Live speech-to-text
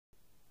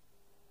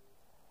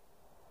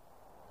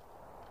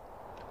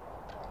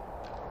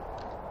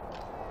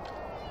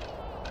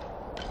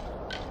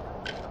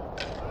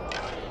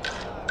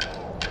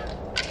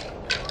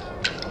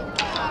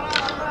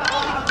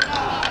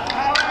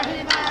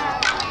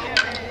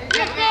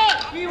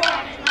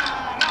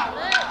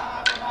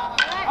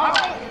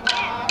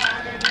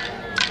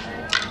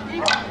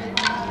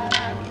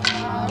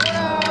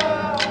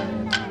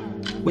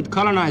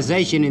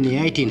colonisation in the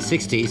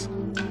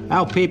 1860s,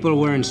 our people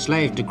were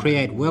enslaved to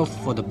create wealth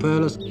for the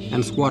pearlers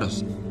and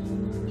squatters.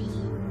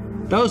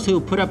 Those who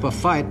put up a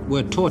fight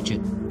were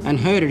tortured and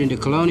herded into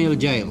colonial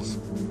jails.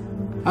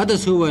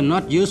 Others who were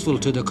not useful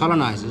to the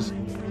colonisers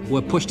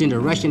were pushed into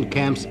ration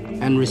camps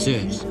and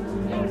reserves.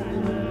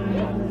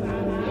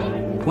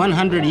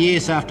 100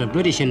 years after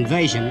British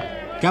invasion,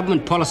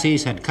 government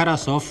policies had cut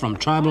us off from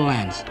tribal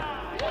lands,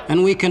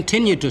 and we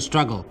continued to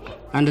struggle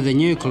under the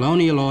new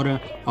colonial order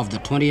of the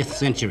 20th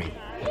century.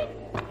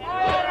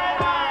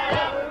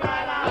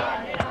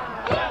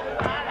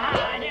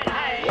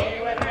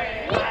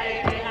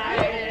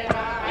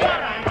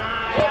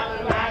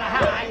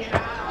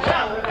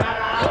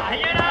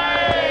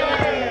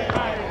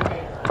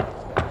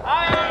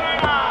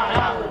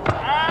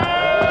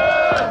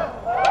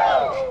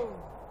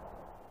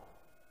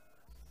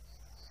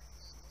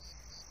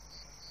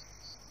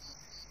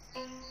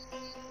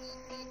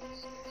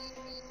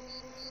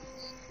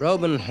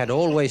 Roebourne had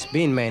always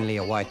been mainly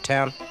a white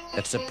town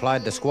that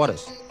supplied the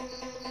squatters.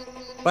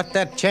 But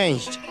that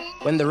changed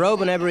when the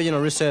Roebourne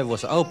Aboriginal Reserve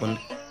was opened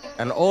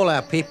and all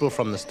our people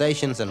from the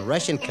stations and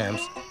ration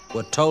camps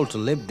were told to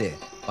live there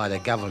by the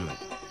government.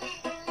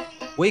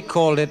 We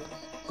called it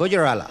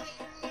Gujarala,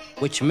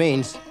 which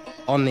means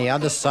on the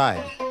other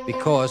side,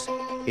 because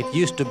it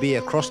used to be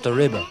across the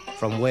river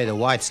from where the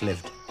whites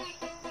lived.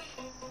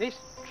 This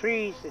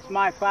tree is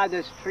my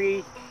father's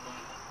tree.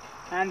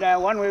 And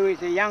when we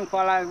was a young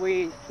fella,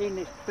 we seen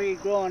this tree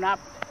growing up.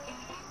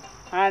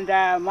 And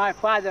my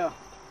father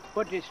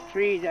put this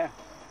tree there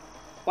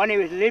when he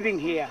was living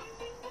here.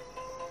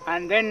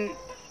 And then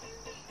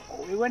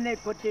when they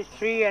put this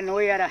tree, and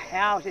we had a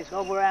house, it's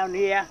over around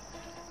here.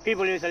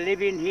 People used to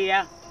live in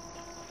here.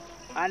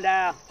 And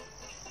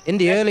in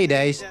the early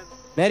days,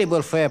 Native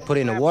Welfare put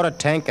in a water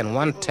tank and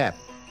one tap.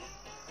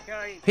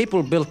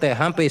 People built their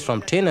humpies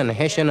from tin and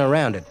hessian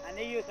around it.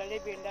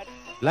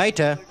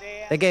 Later,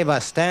 they gave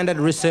us standard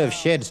reserve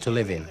sheds to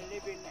live in,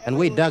 and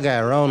we dug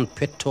our own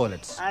pit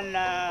toilets. And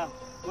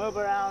move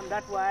around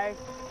that way.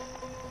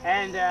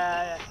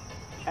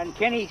 And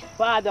Kenny's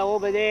father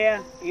over there,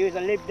 he used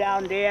to live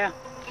down there.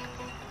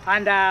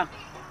 And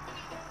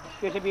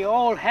used to be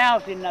old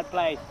house in that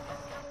place.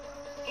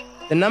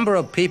 The number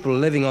of people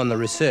living on the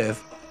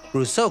reserve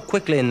grew so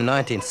quickly in the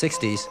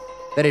 1960s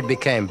that it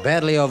became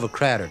badly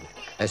overcrowded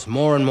as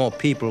more and more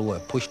people were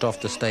pushed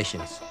off the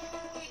stations.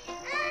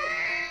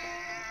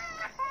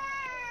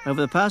 Over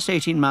the past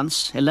 18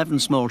 months, 11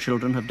 small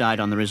children have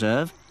died on the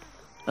reserve,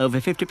 over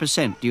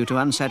 50% due to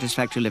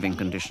unsatisfactory living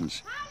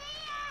conditions.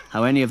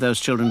 How any of those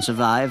children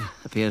survive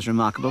appears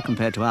remarkable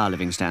compared to our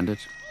living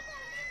standards.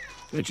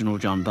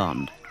 Reginald John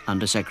Bond,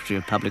 Under Secretary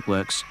of Public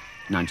Works,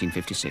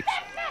 1956.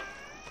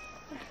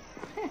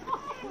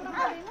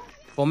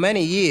 For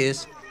many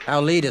years,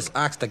 our leaders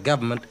asked the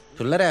government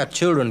to let our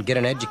children get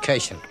an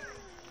education.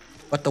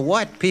 But the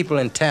white people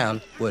in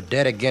town were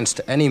dead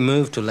against any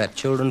move to let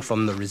children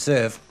from the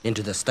reserve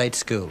into the state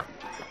school.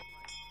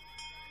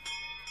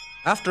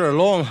 After a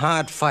long,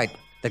 hard fight,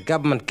 the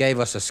government gave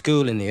us a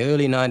school in the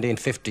early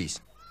 1950s,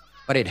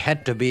 but it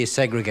had to be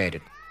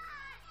segregated.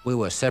 We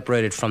were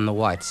separated from the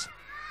whites.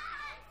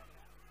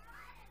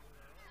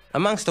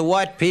 Amongst the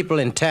white people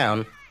in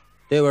town,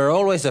 there were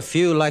always a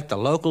few like the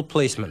local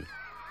policeman,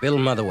 Bill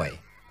Motherway,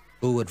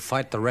 who would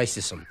fight the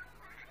racism.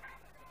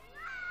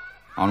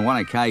 On one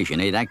occasion,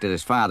 he'd acted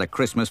as Father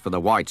Christmas for the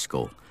white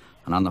school,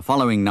 and on the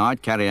following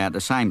night carried out the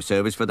same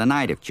service for the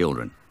native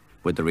children,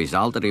 with the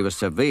result that he was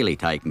severely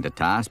taken to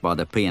task by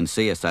the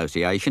P&C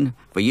Association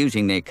for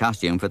using their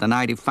costume for the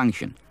native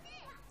function.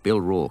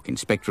 Bill Rourke,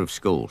 Inspector of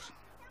Schools.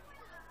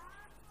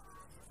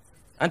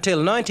 Until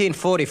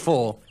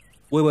 1944,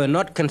 we were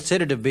not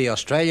considered to be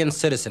Australian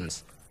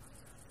citizens.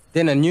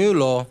 Then a new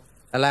law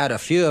allowed a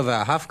few of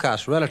our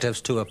half-caste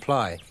relatives to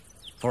apply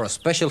for a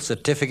special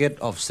certificate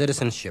of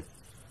citizenship.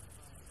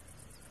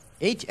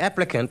 Each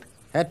applicant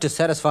had to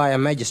satisfy a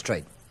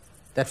magistrate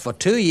that for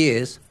 2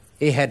 years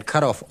he had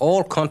cut off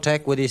all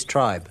contact with his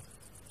tribe,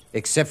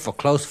 except for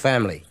close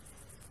family.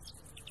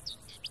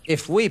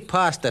 If we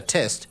passed the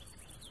test,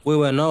 we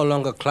were no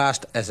longer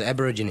classed as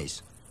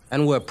Aborigines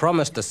and were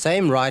promised the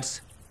same rights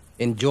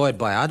enjoyed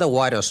by other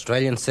white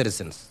Australian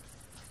citizens.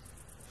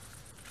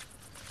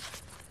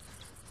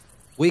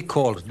 We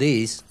called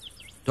these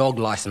dog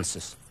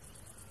licenses.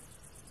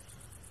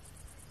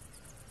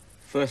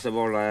 First of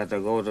all, I had to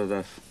go to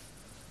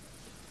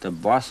the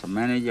boss,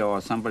 manager,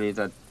 or somebody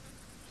that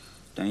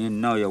you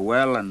know you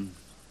well, and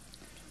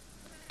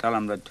tell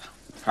them that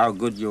how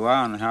good you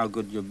are and how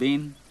good you've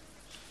been.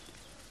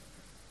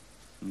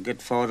 And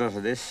get photos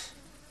of this.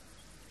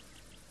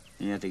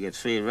 You had to get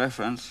 3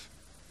 reference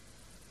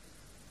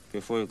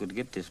before you could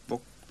get this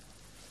book.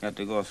 You had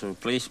to go through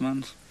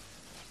policemen,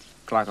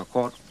 clerk of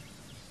court.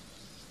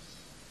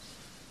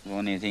 The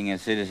only thing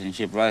is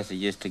citizenship rights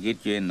is just to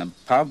get you in the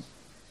pub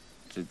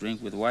to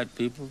drink with white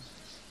people.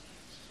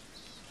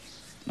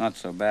 Not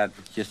so bad,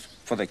 just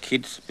for the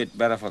kids, a bit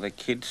better for the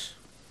kids.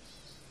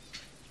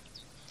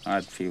 I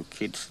had a few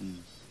kids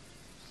and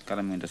got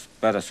them into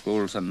better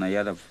schools than the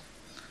other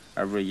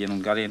Aboriginal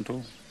got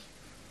into.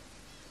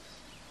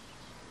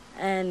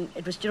 And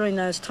it was during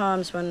those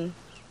times when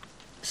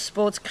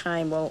sports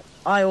came. Well,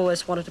 I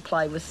always wanted to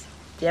play with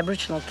the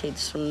Aboriginal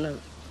kids from the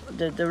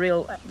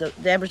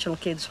Aboriginal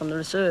kids from the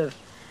reserve.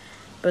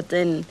 But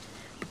then,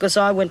 because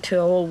I went to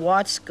an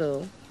all-white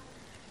school,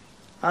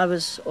 I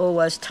was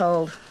always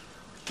told,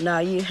 no,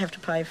 you have to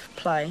play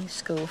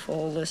school for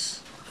all this,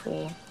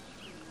 for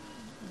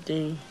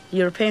the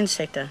European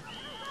sector.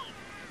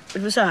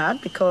 It was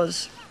hard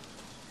because,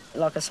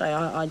 like I say,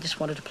 I just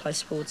wanted to play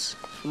sports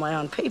for my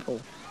own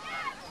people.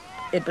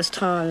 It was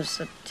times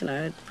that, you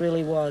know, it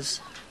really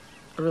was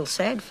a real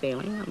sad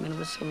feeling. I mean, it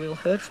was a real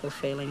hurtful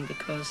feeling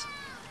because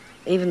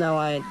even though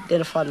I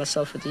identified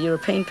myself with the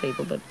European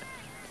people, but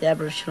the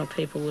Aboriginal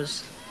people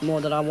was more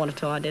that I wanted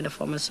to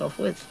identify myself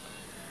with.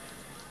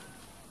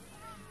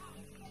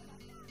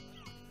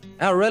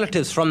 Our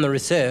relatives from the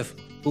reserve,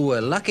 who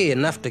were lucky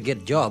enough to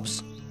get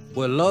jobs,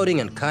 were loading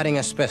and cutting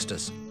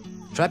asbestos,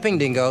 trapping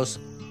dingoes,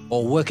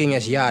 or working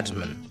as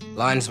yardsmen,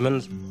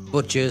 linesmen,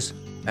 butchers,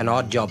 and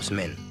odd jobs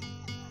men,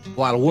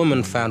 while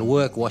women found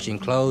work washing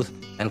clothes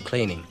and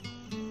cleaning.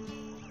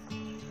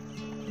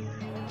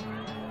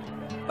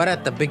 But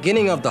at the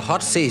beginning of the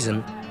hot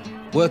season,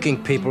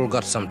 working people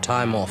got some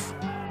time off.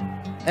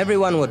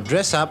 Everyone would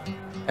dress up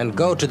and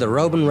go to the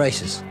Roebourne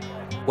races,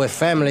 where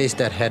families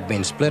that had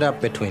been split up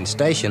between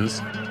stations,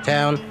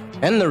 town,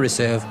 and the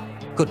reserve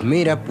could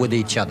meet up with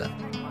each other.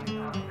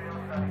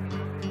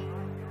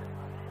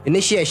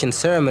 Initiation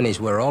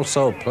ceremonies were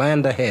also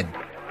planned ahead.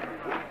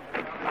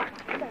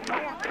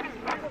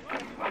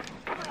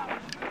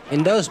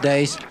 In those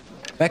days,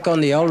 back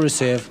on the old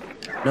reserve,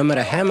 no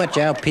matter how much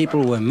our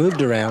people were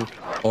moved around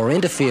or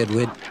interfered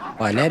with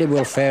by native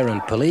welfare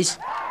and police,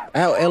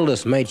 our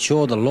elders made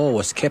sure the law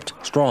was kept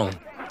strong.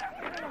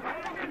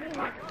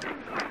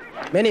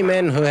 Many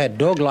men who had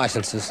dog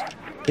licenses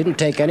didn't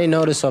take any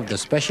notice of the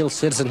special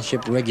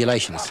citizenship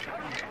regulations,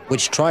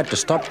 which tried to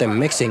stop them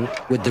mixing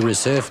with the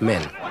reserve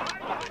men.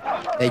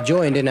 They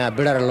joined in our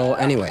Birra law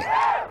anyway.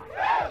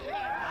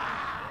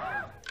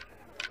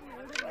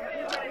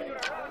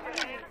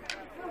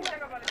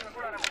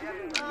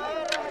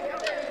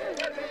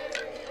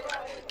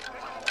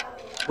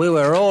 We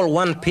were all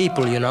one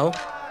people, you know.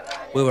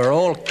 We were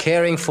all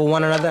caring for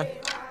one another,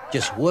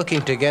 just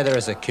working together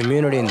as a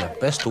community in the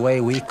best way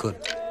we could.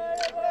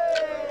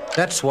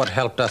 That's what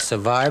helped us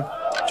survive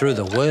through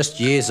the worst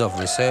years of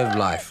reserve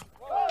life.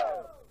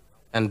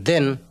 And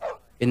then,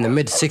 in the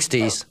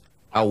mid-60s,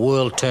 our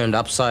world turned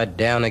upside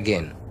down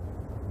again.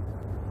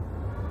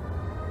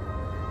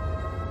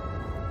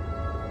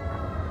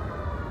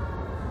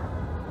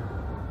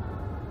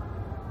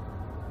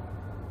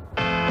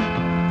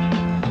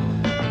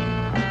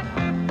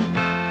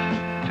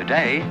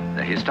 Today,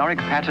 the historic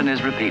pattern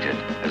is repeated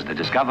as the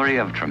discovery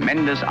of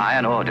tremendous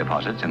iron ore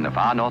deposits in the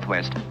far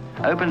northwest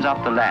opens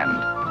up the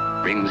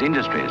land, brings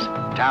industries,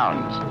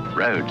 towns,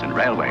 roads and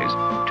railways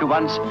to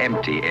once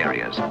empty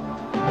areas.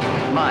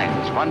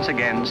 Mines once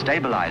again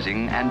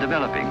stabilizing and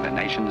developing the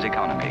nation's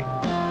economy.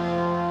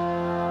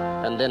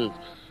 And then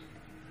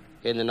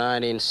in the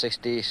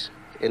 1960s,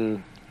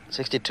 in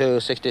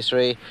 62,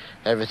 63,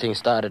 everything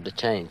started to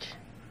change.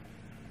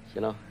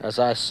 You know, as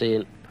I see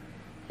it,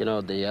 you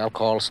know, the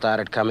alcohol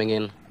started coming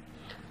in.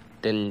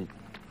 Then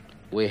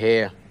we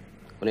hear,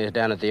 when he was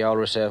down at the old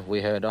reserve,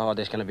 we heard, oh,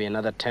 there's going to be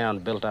another town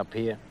built up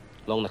here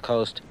along the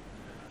coast.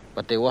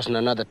 But there wasn't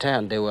another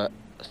town. There were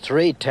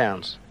 3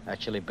 towns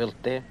actually built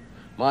there.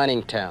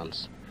 Mining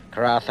towns,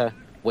 Karratha,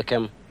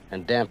 Wickham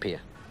and Dampier.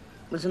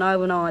 It was an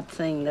overnight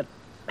thing that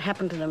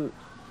happened to them.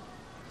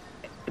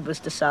 It was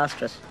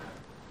disastrous.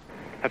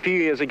 A few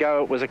years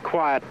ago it was a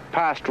quiet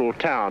pastoral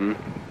town,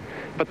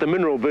 but the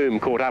mineral boom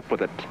caught up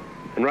with it,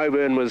 and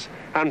Roebourne was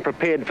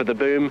unprepared for the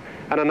boom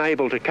and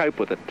unable to cope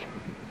with it.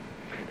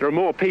 There are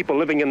more people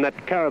living in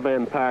that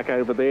caravan park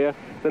over there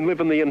than live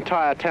in the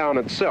entire town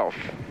itself.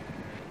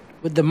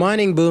 With the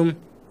mining boom,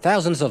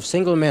 thousands of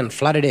single men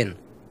flooded in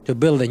to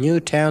build the new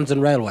towns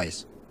and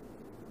railways.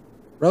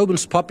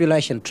 Roebourne's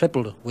population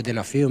tripled within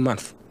a few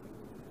months.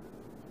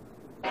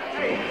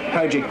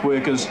 Project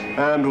workers,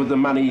 armed with the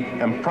money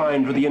and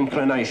primed with the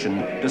inclination,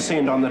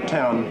 descend on the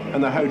town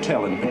and the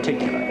hotel in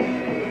particular.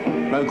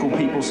 Local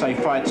people say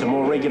fights are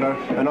more regular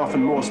and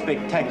often more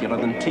spectacular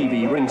than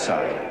TV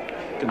ringside.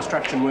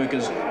 Construction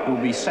workers who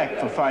will be sacked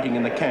for fighting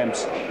in the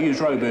camps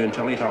use Roebourne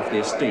to let off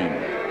their steam.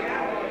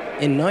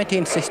 In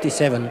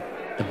 1967,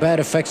 the bad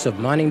effects of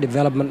mining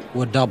development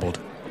were doubled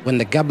when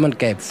the government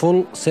gave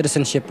full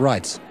citizenship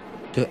rights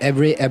to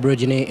every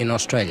Aborigine in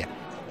Australia.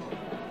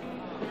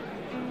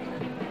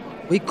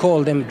 We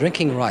call them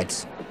drinking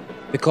rights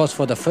because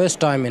for the first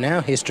time in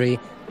our history,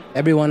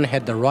 everyone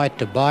had the right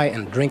to buy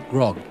and drink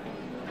grog.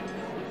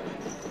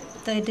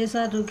 They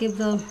decided to give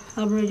the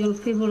Aboriginal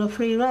people a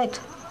free ride.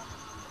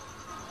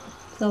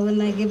 So when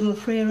they give them a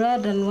free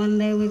ride, and one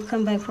day we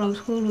come back from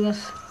school, we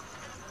was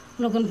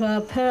looking for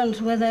our parents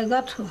where they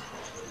got to.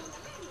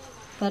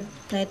 But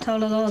they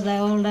told us, oh,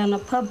 they're all down the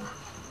pub.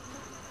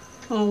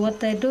 Oh, what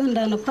they doing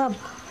down the pub?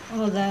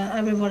 Oh,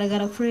 everybody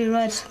got a free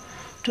ride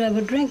to have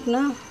a drink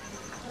now.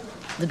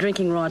 The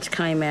drinking rights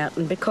came out,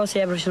 and because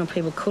the Aboriginal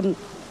people couldn't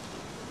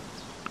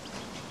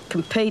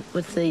compete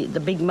with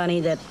the big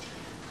money that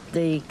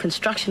the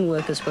construction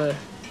workers were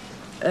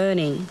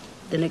earning,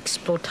 the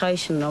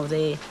exploitation of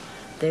their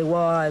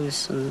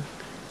wives and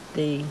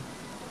their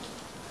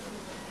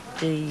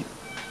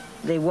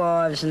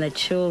wives and their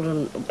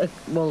children,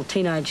 well,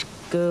 teenage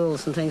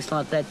girls and things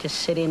like that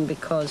just set in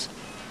because,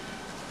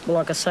 well,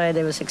 like I say,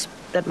 there was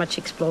that much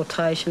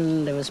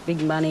exploitation, there was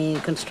big money,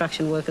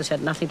 construction workers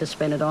had nothing to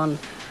spend it on.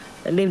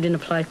 They lived in a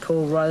place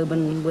called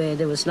Roebourne where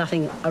there was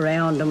nothing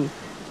around them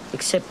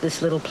except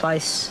this little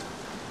place.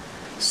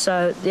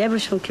 So the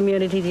Aboriginal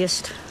community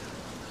just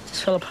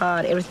fell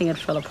apart, everything had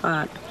fell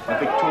apart. A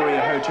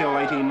Victoria hotel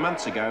 18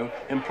 months ago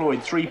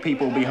employed 3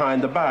 people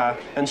behind the bar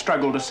and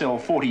struggled to sell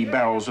 40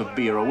 barrels of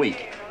beer a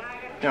week.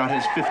 Now it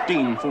has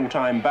 15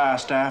 full-time bar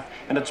staff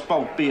and its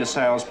bulk beer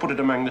sales put it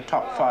among the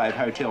top 5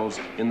 hotels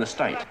in the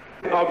state.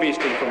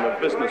 Obviously, from a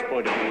business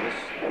point of view, this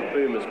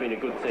boom has been a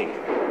good thing.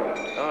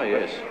 Oh,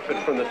 yes. But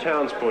from the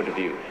town's point of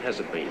view, has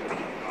it been?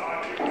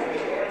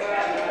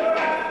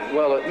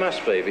 Well, it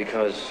must be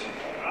because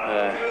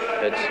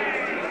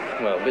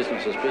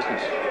business is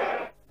business.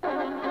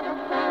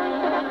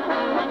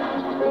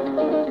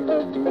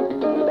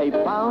 They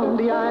found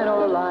the iron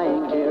ore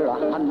lying here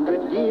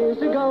 100 years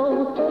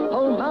ago.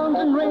 Whole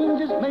mountain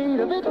ranges made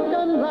of it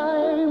and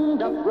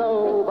lined up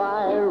row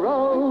by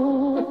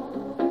row.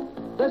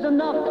 There's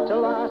enough to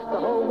last the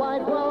whole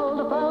wide world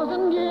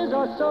 1,000 years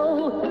or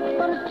so.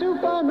 But it's too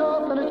far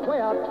north and it's way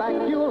out back.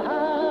 You'll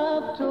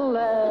have to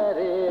let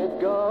it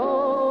go.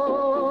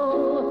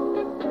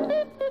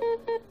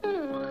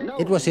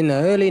 It was in the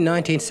early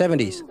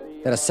 1970s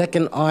that a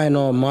second iron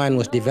ore mine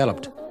was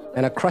developed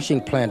and a crushing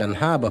plant and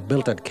harbour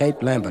built at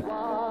Cape Lambert.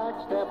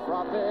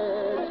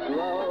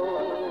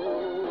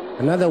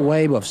 Another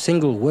wave of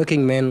single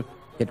working men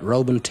hit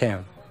Roebourne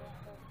town.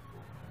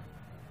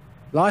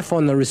 Life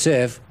on the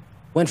reserve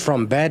went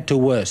from bad to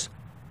worse,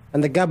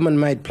 and the government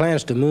made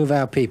plans to move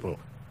our people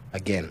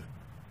again.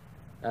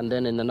 And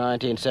then in the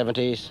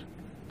 1970s,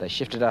 they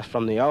shifted us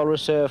from the old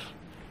reserve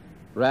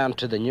round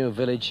to the new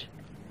village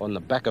on the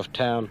back of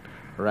town,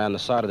 around the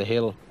side of the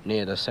hill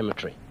near the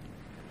cemetery.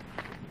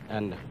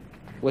 And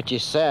which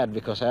is sad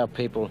because our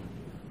people,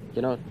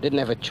 didn't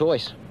have a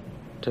choice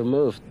to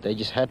move. They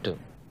just had to.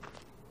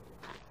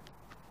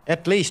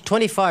 At least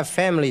 25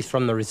 families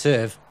from the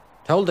reserve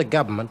told the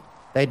government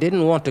they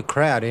didn't want to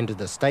crowd into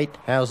the state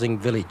housing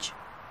village.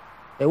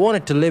 They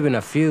wanted to live in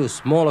a few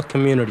smaller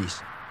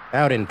communities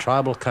out in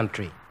tribal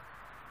country.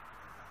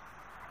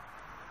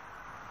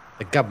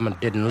 The government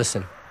didn't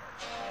listen.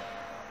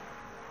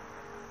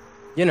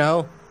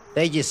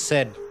 They just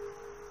said,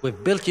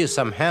 "We've built you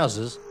some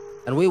houses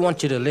and we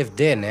want you to live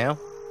there now,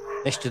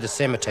 next to the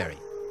cemetery."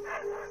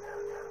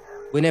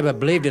 We never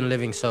believed in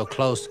living so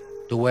close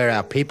to where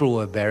our people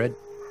were buried.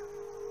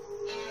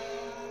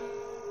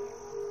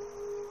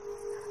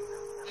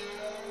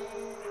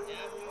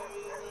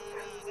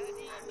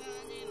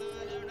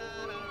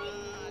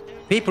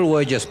 People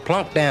were just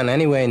plonked down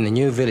anywhere in the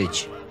new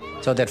village,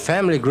 so that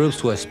family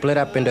groups were split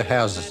up into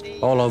houses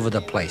all over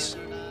the place.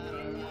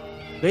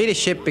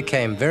 Leadership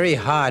became very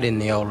hard in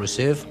the old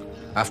reserve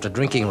after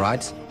drinking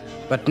rights,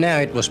 but now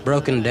it was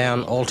broken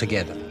down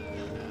altogether.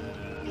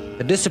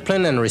 The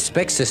discipline and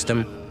respect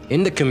system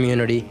in the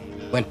community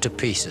went to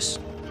pieces.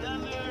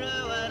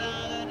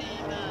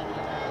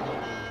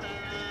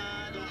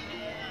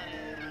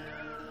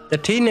 The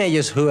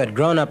teenagers who had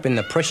grown up in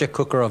the pressure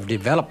cooker of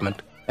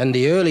development and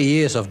the early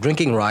years of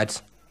drinking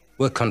rights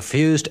were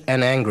confused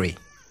and angry,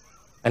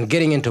 and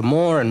getting into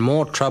more and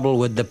more trouble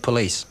with the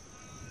police.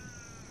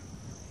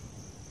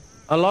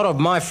 A lot of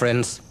my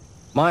friends,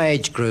 my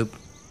age group,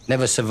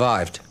 never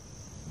survived.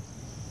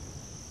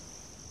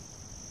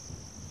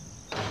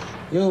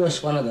 You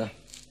was one of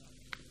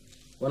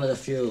the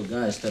few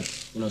guys that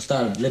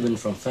started living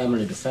from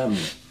family to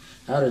family.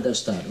 How did that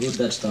start? Who did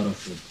that start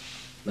off with?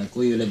 Like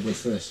who you lived with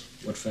first?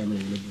 What family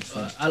you lived with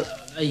first?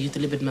 I used to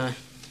live with my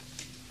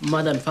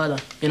mother and father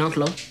in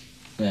Huntlow.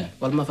 Yeah.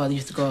 Well, my father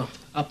used to go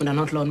up and down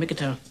Huntlow and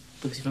Micketown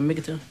because he's from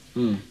Micketown.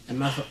 And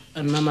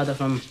my mother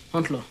from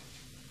Huntlow.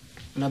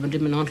 And I've been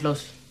living in Huntlow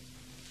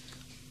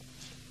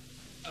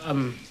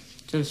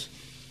since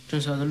I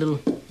was a little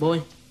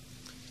boy.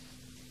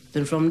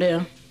 Then from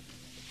there,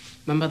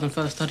 my mother and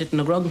father started in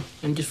the grog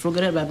and just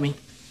forgot about me.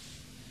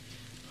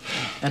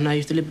 And I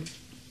used to live with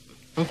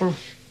Uncle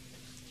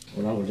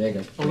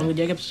Jacob. Uncle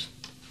Jacobs.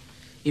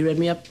 He read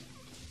me up.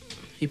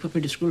 He put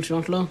me to school to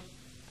Huntlow.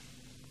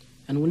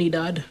 And when he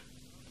died,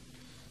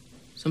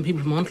 some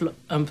people from Huntlow,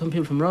 some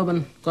people from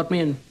Roebourne got me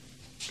and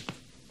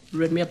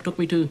read me up, took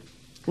me to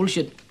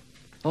Woolshed,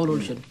 old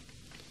Woolshed.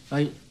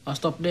 I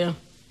stopped there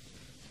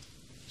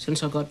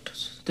since I got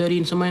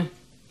 13 somewhere.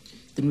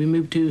 Then we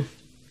moved to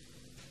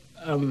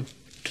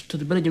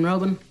the village in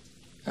Roebourne.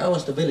 How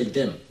was the village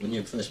then when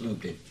you first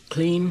moved in?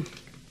 Clean.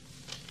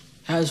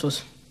 House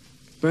was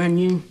brand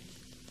new,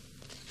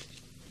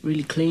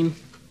 really clean.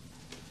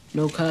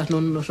 No cars,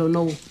 no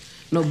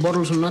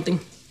bottles or nothing.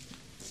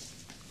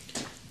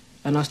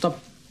 And I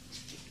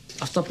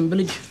stopped in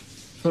village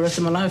for the rest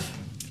of my life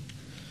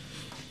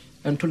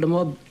until the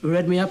mob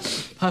read me up,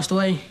 passed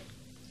away.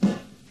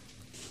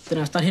 Then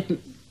I start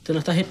hitting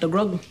the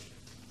grog.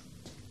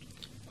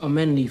 Or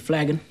mainly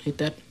flagon, hit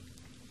that.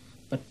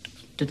 But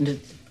didn't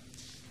hit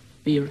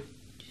beer.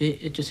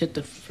 It just hit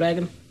the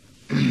flagon.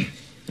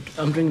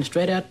 I'm drinking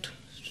straight out.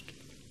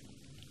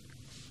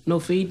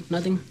 No feed,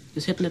 nothing.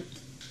 Just hitting it.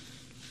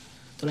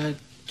 Till I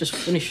just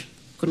finished.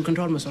 Couldn't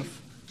control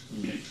myself.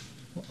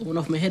 Went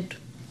off my head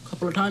a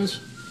couple of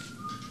times.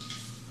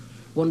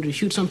 Wanted to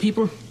shoot some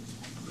people.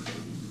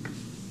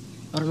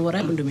 I don't know what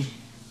happened to me.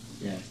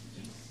 Yeah.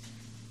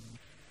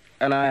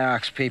 And I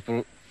ask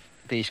people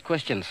these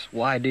questions.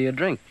 Why do you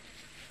drink?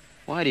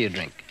 Why do you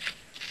drink?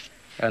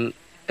 And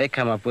they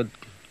come up with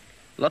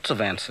lots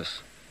of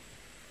answers.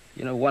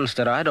 You know, ones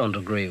that I don't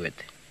agree with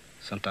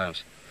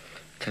sometimes.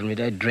 Tell me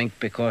they drink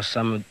because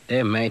some of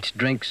their mates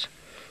drinks.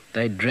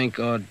 They drink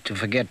or to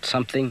forget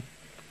something.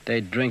 They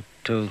drink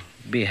to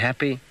be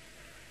happy.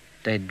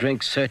 They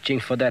drink searching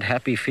for that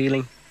happy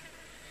feeling.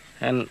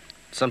 And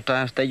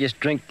sometimes they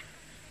just drink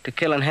to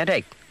kill a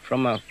headache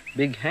from a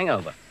big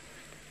hangover.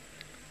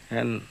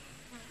 And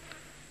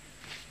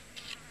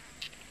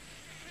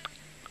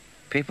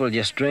people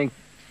just drink,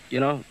 you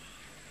know,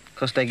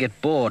 because they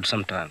get bored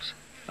sometimes.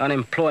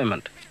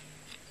 Unemployment.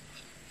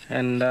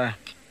 And I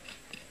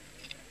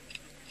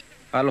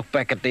look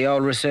back at the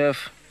old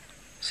reserve,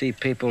 see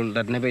people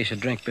that never used to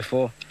drink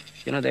before.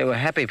 You know, they were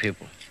happy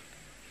people.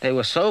 They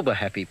were sober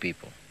happy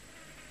people,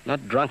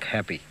 not drunk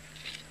happy.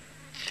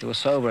 They were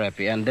sober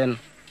happy. And then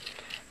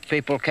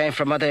people came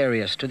from other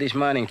areas to these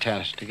mining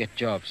towns to get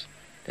jobs.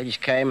 They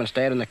just came and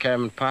stayed in the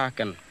caravan park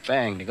and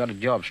bang, they got a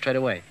job straight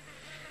away.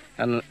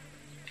 And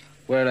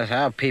whereas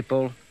our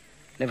people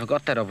never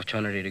got that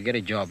opportunity to get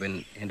a job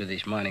into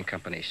these mining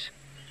companies.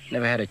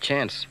 Never had a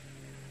chance.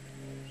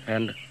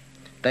 And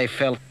they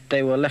felt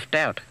they were left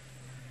out,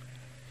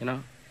 you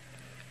know.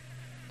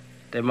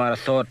 They might have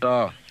thought,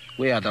 oh,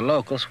 we are the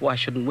locals, why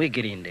shouldn't we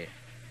get in there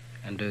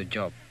and do a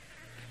job?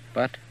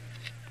 But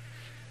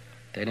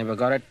they never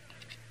got it.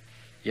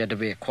 You had to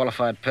be a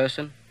qualified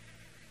person.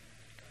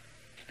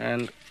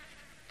 And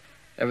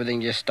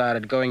everything just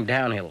started going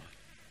downhill.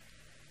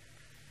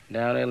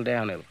 Downhill,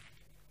 downhill.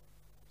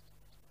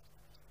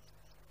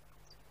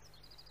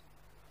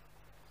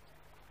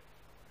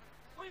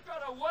 We've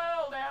got a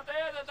world out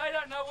there that they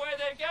don't know where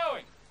they're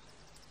going.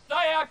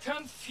 They are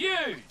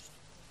confused.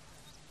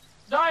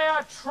 They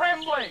are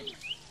trembling.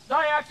 They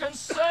are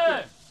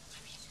concerned.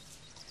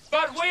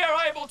 But we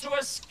are able to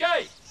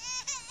escape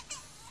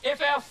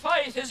if our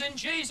faith is in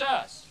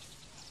Jesus,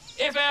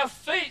 if our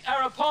feet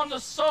are upon the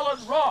solid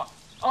rock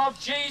of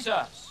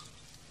Jesus.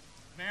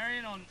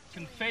 Marion, on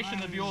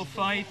confession of your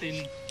faith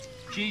in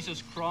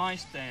Jesus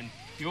Christ and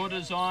your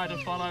desire to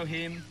follow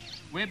him,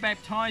 we're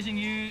baptizing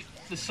you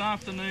this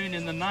afternoon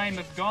in the name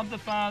of God the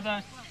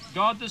Father,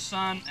 God the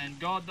Son, and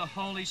God the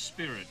Holy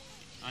Spirit.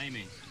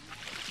 Amen.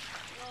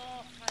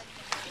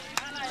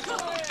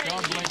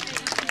 God bless you.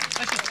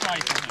 Let's just pray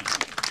for him.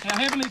 Our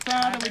Heavenly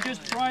Father, we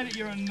just pray that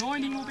your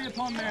anointing will be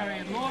upon Mary.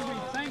 And Lord, we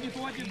thank you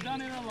for what you've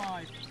done in her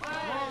life.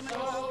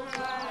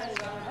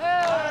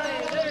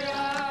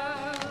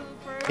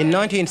 In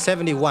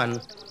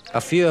 1971, a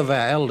few of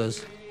our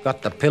elders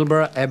got the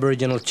Pilbara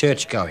Aboriginal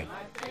Church going,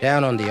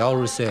 down on the old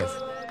reserve,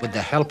 with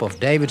the help of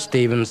David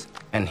Stevens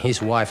and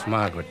his wife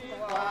Margaret.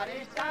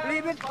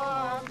 Believe it?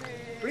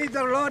 Believe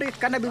the Lord is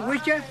going to be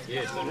with you?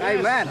 Yes.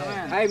 Amen.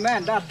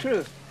 Amen. That's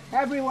true.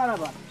 Every one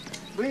of us.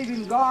 Believe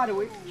in God,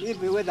 He'll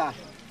be with us.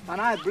 And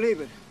I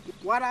believe it.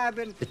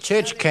 The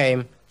church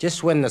came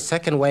just when the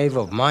second wave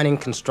of mining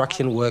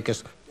construction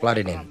workers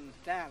flooded in.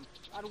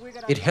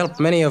 It helped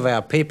many of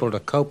our people to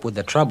cope with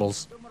the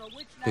troubles,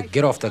 to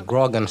get off the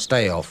grog and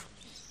stay off.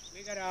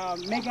 We got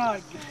to make our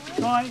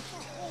choice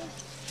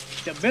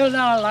to build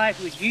our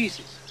life with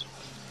Jesus.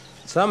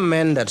 Some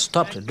men that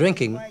stopped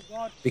drinking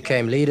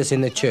became leaders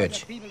in the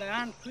church.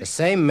 The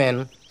same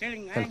men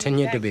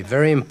continue to be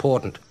very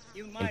important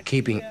in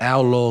keeping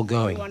our law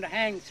going. You want to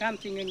hang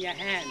something in your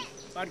hand,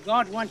 but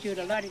God wants you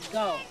to let it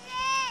go.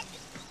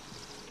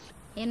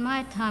 In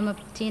my time of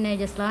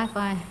teenager's life,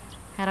 I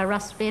had a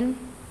rough spin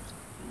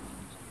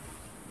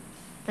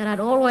that I'd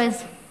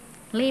always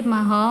leave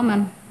my home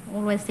and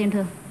always seem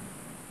to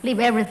leave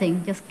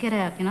everything, just get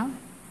out, you know.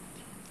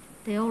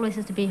 There always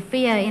used to be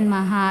fear in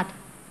my heart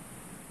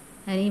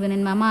and even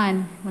in my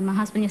mind. When my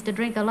husband used to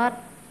drink a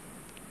lot,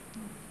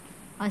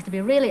 I used to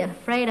be really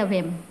afraid of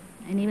him,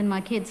 and even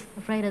my kids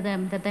afraid of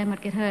them, that they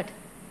might get hurt.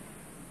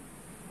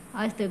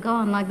 I used to go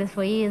on like this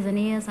for years and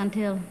years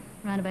until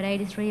around about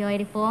 83 or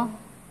 84.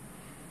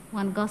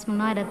 One gospel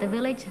night at the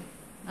village,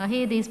 I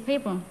hear these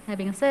people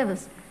having a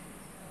service.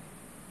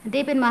 And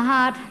deep in my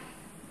heart,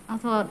 I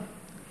thought,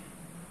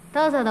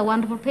 those are the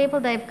wonderful people,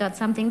 they've got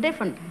something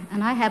different,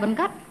 and I haven't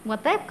got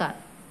what they've got.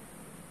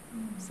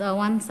 So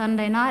one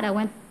Sunday night, I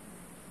went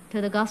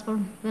to the gospel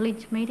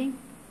village meeting.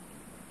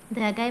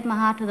 There I gave my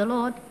heart to the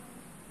Lord.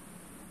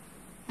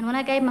 And when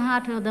I gave my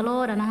heart to the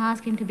Lord and I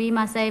asked him to be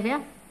my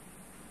Savior,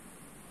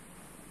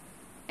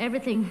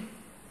 everything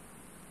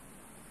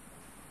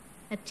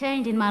had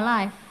changed in my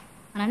life.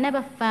 And I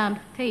never found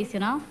peace,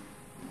 you know.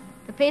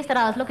 the peace that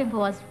I was looking for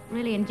was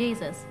really in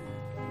Jesus.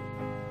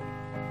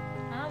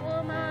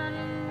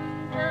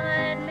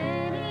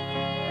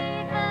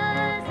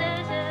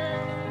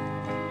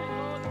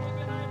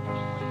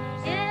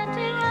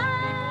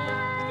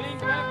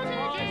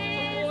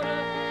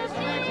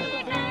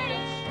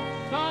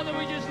 Father,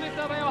 we just lift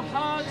up our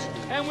hearts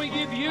and we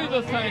give you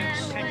the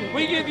thanks.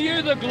 We give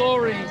you the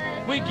glory.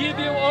 We give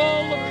you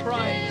all the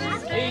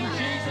praise. In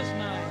Jesus'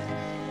 name.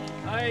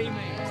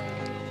 Amen.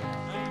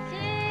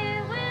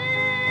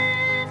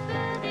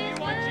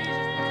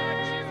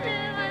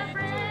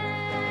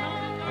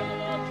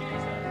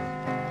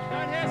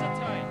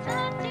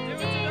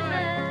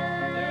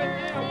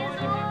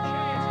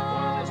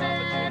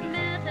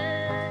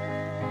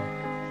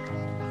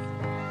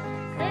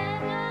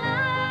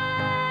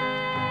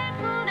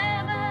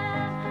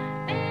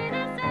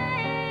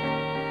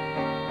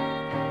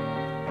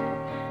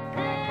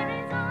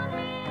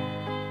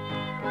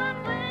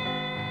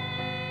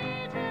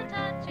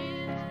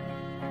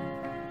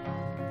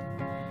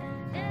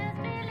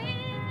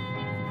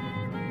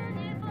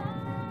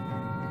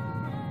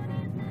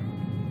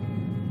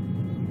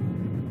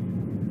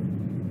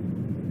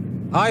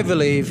 I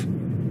believe,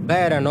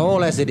 bad and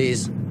all as it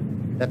is,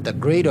 that the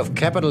greed of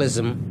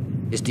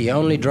capitalism is the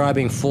only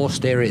driving force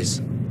there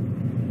is.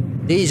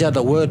 These are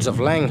the words of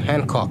Lang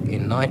Hancock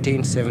in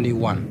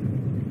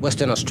 1971,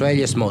 Western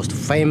Australia's most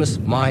famous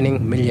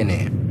mining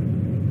millionaire.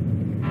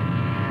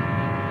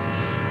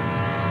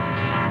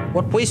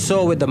 What we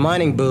saw with the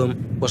mining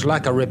boom was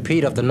like a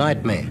repeat of the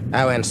nightmare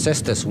our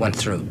ancestors went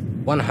through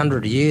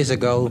 100 years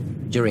ago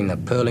during the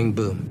pearling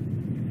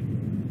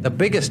boom. The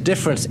biggest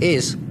difference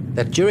is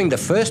that during the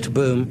first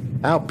boom,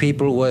 our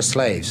people were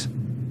slaves,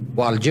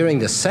 while during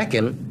the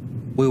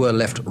second, we were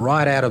left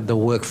right out of the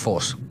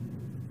workforce.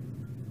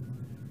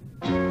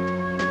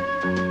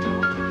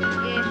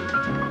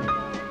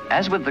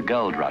 As with the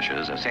gold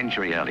rushes a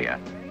century earlier,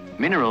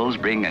 minerals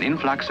bring an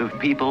influx of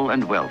people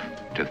and wealth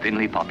to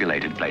thinly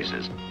populated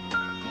places.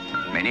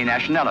 Many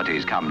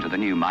nationalities come to the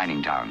new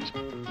mining towns,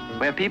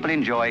 where people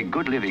enjoy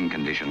good living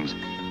conditions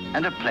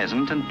and a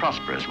pleasant and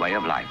prosperous way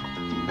of life.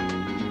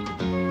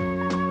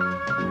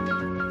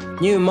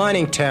 New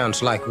mining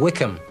towns like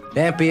Wickham,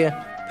 Dampier,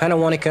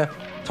 Panawanica,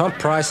 Tom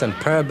Price and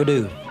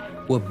Parabadoo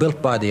were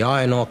built by the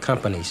iron ore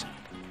companies.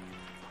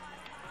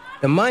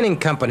 The mining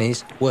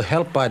companies were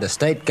helped by the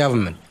state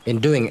government in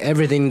doing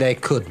everything they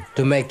could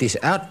to make these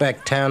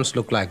outback towns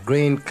look like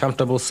green,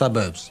 comfortable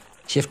suburbs,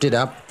 shifted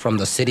up from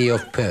the city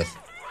of Perth.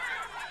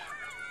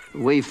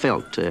 We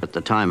felt that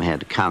the time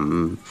had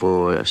come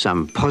for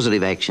some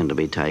positive action to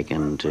be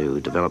taken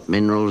to develop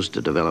minerals,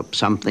 to develop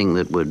something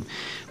that would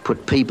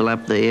put people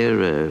up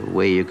there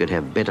where you could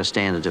have better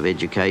standards of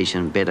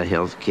education, better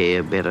health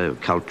care, better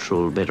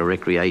cultural, better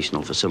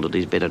recreational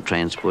facilities, better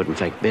transport, in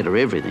fact, better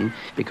everything,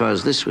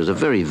 because this was a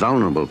very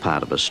vulnerable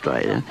part of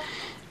Australia.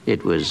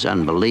 It was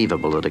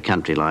unbelievable that a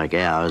country like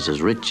ours,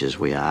 as rich as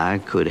we are,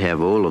 could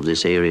have all of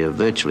this area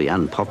virtually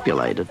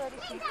unpopulated.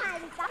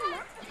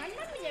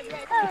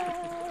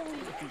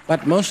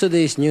 But most of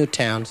these new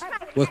towns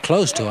were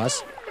close to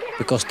us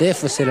because their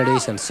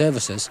facilities and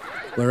services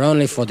were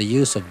only for the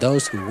use of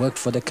those who worked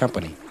for the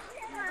company.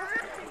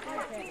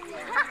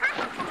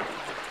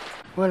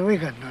 Well, we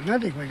got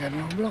nothing. We got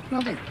no block,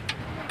 nothing.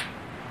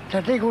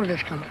 They take all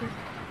this country.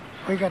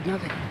 We got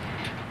nothing.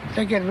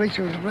 They get rich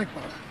with the black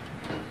power.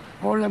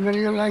 All the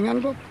million lying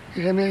on book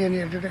is a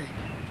millionaire today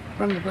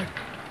from the black.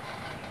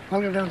 All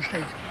the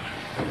downstate.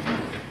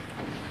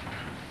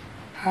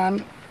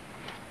 And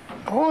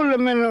all the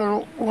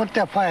mineral what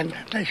they find,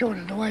 they show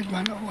that the white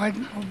man, white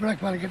or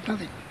black man get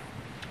nothing.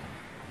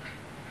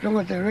 As long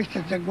as they're rich,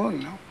 they're going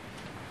now.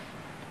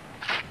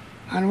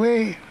 And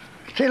we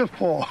still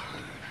poor,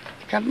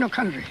 got no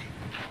country.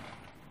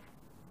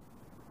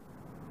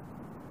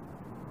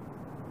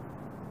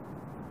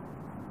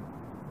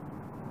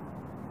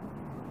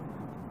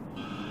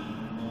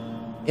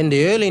 In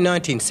the early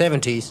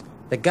 1970s,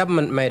 the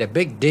government made a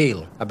big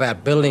deal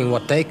about building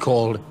what they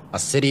called a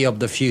city of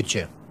the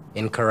future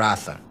in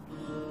Karratha.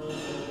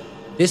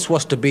 This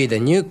was to be the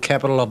new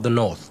capital of the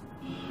North.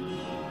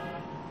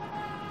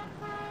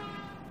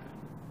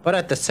 But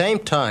at the same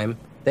time,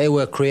 they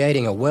were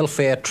creating a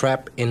welfare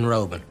trap in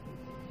Roebourne.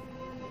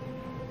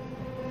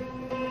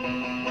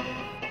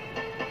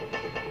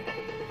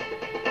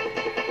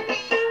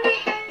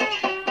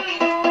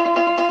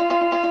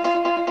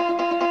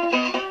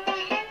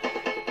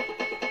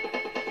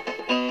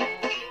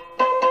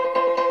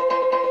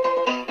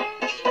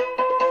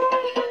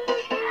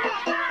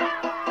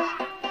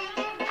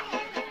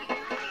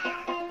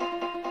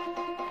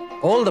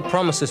 All the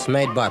promises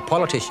made by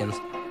politicians,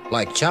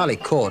 like Charlie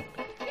Court,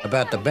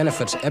 about the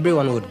benefits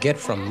everyone would get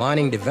from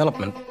mining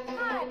development,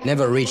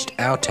 never reached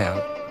our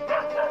town.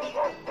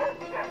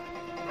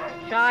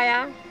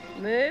 Shire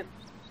moved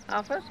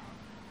office,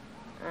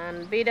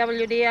 and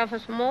BWD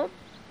office moved,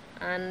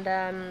 and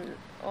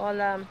all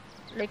the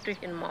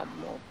electrician mob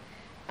moved.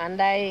 And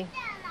they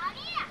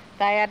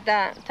had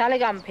the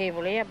telecom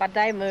people here, but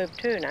they moved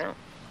too now.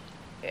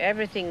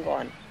 Everything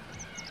gone.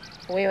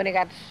 We only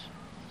got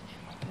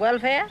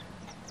welfare,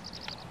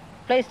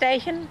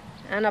 PlayStation,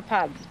 and a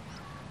pub.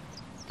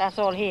 That's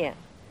all here.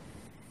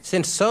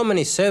 Since so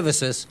many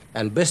services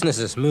and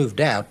businesses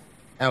moved out,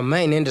 our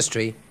main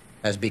industry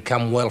has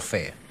become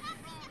welfare.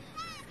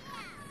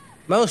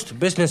 Most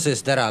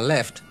businesses that are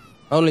left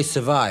only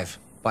survive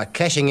by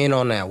cashing in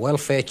on our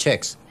welfare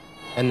checks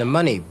and the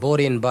money brought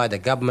in by the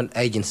government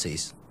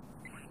agencies.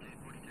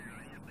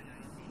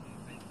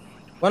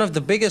 One of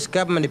the biggest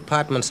government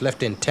departments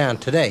left in town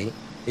today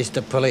is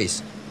the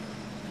police.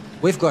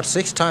 We've got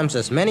 6 times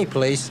as many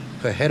police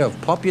per head of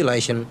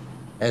population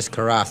as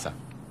Karratha.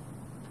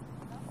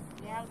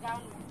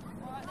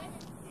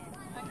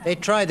 They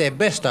try their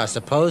best, I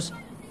suppose,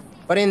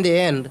 but in the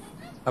end,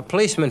 a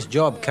policeman's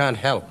job can't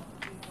help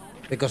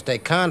because they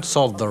can't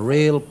solve the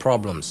real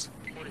problems.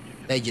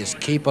 They just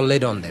keep a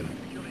lid on them.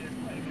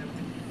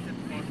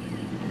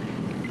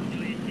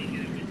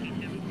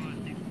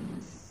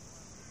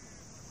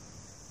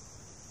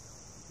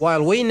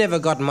 While we never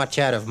got much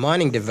out of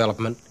mining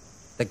development,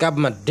 the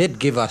government did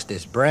give us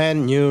this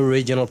brand new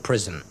regional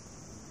prison,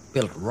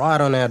 built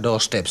right on our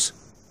doorsteps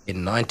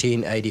in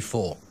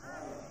 1984.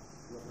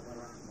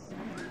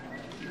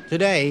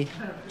 Today,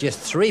 just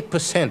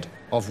 3%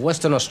 of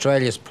Western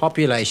Australia's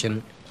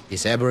population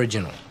is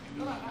Aboriginal.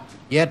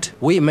 Yet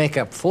we make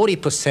up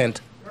 40%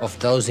 of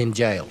those in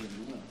jail.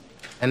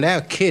 And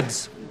our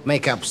kids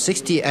make up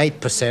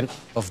 68%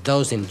 of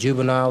those in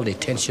juvenile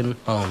detention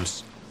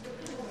homes.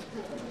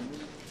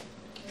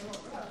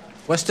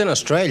 Western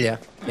Australia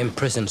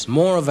imprisons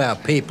more of our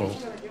people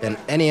than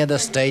any other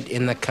state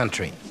in the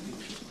country.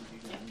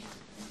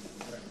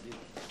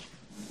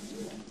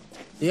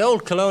 The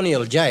old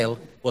colonial jail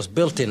was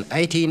built in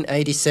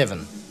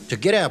 1887 to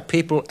get our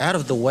people out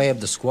of the way of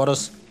the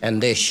squatters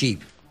and their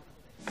sheep.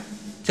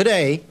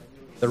 Today,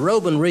 the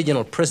Roebourne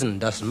Regional Prison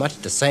does much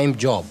the same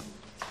job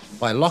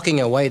by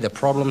locking away the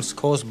problems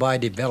caused by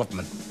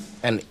development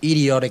and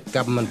idiotic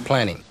government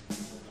planning.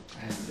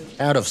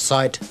 Out of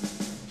sight,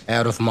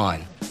 out of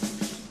mind.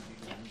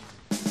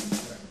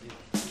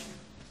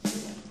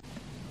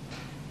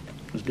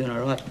 I was doing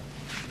all right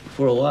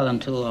for a while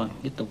until I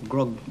hit the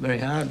grog very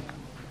hard.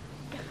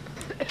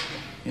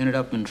 Ended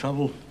up in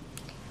trouble,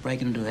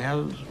 breaking into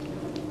houses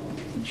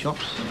and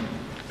shops.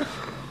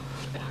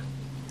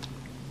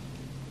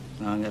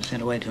 I got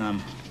sent away to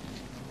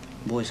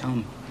boys'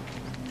 home.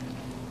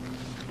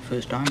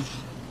 First time.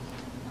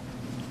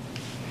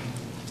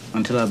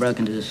 Until I broke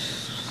into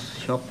this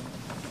shop.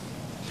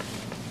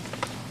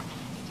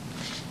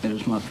 It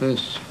was my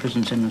first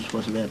prison sentence,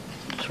 was about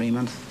 3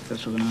 months.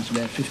 That's when I was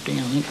about 15,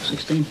 I think,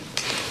 16.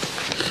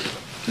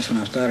 That's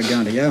when I started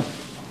going to jail.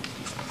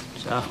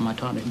 So after my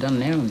time is done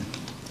now. And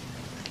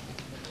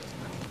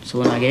so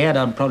when I get out,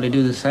 I'll probably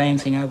do the same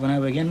thing over and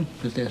over again,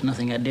 because there's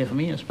nothing out there for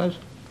me, I suppose.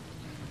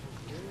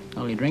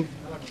 Only drink.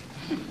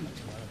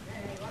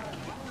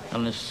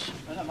 Unless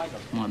I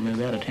might move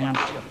out of town.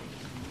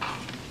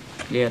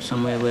 Yeah,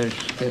 somewhere where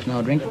there's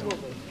no drink.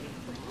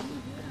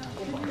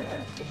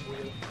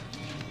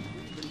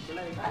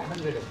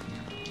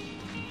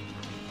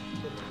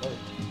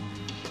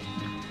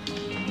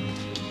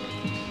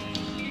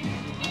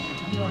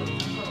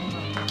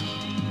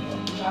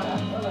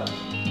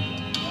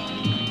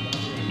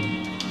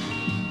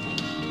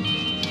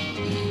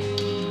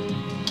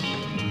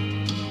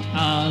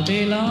 I'll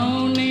be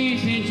lonely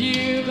since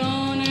you're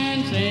gone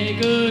and say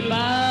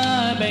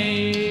goodbye,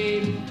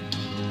 babe.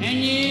 And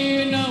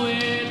you know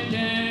it,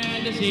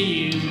 and to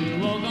see you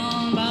walk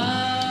on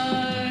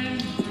by.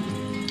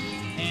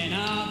 And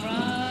I'll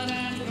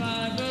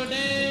cry for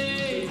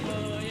days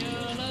for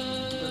your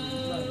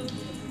love.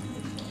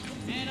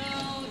 And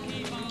I'll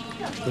keep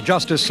on. The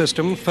justice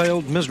system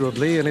failed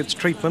miserably in its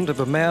treatment of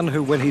a man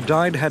who, when he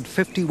died, had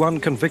 51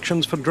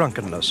 convictions for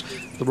drunkenness.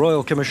 The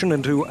Royal Commission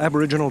into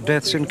Aboriginal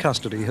Deaths in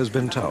Custody has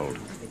been told.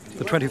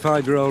 The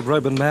 25-year-old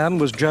Roebourne man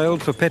was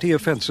jailed for petty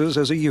offences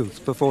as a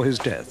youth before his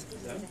death.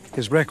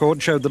 His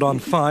record showed that on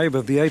 5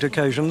 of the 8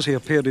 occasions he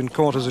appeared in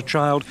court as a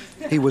child,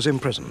 he was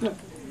imprisoned.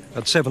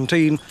 At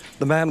 17,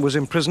 the man was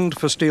imprisoned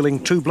for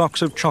stealing 2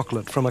 blocks of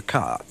chocolate from a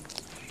car.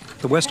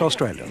 The West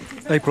Australian,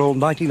 April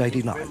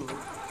 1989.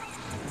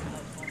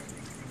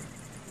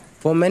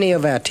 For many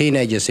of our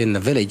teenagers in the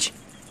village,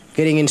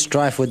 getting in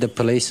strife with the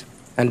police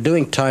and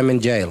doing time in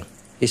jail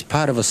is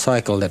part of a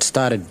cycle that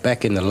started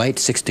back in the late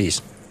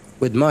 60s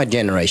with my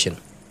generation,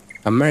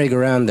 a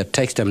merry-go-round that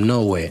takes them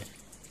nowhere,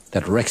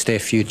 that wrecks their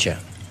future.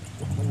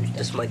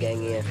 That's my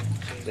gang here.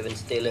 We've been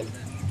stealing.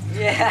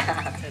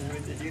 Yeah.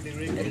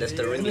 And that's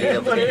the ringleader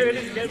over there.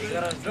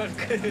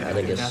 I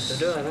think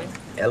it's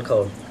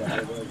alcohol.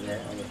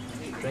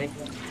 Drink,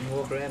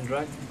 walk around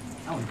drunk.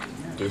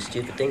 Do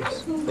stupid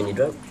things when you're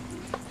drunk.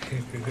 You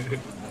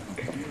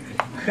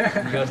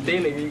go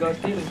stealing.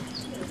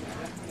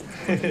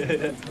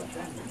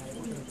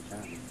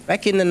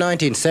 Back in the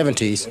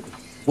 1970s,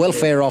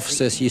 welfare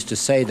officers used to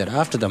say that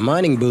after the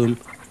mining boom,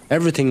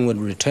 everything would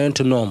return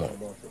to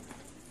normal.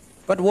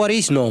 But what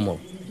is normal?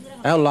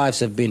 Our lives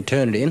have been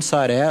turned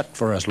inside out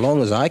for as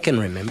long as I can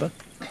remember.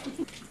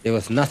 There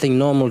was nothing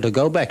normal to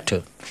go back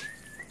to.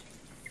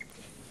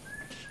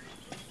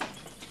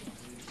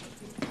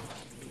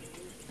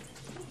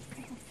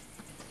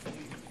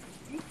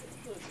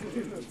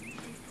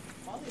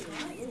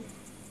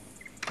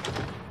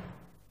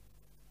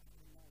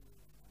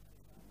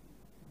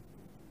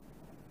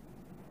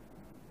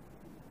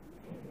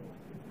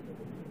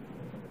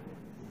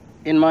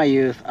 In my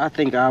youth, I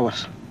think I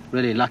was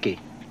really lucky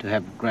to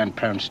have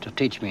grandparents to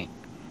teach me,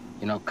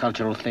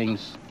 cultural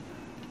things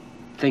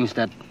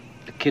that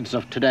the kids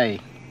of today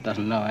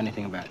doesn't know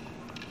anything about.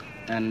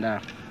 And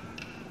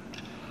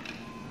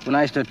when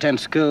I used to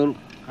attend school,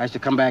 I used to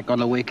come back on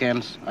the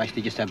weekends. I used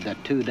to just have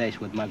that 2 days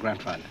with my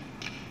grandfather.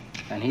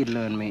 And he'd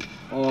learn me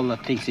all the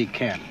things he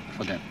can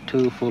for that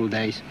 2 full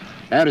days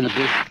out in the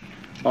bush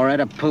or at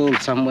a pool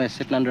somewhere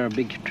sitting under a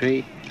big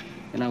tree.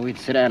 We'd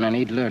sit down and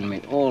he'd learn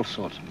me all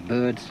sorts of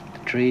birds, the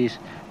trees,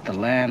 the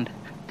land,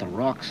 the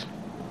rocks,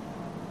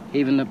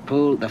 even the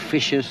pool, the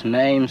fishes,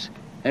 names,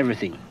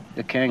 everything.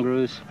 The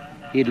kangaroos,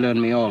 he'd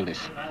learn me all this.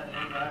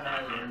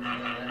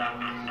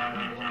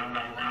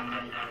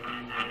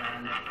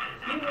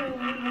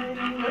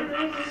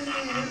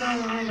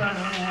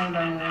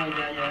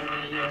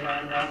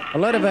 A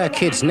lot of our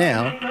kids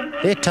now,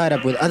 they're tied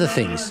up with other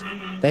things.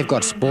 They've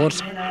got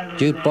sports,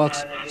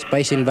 jukebox,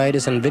 Space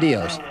Invaders and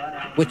videos,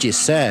 which is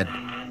sad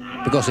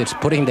because it's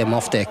putting them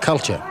off their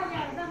culture.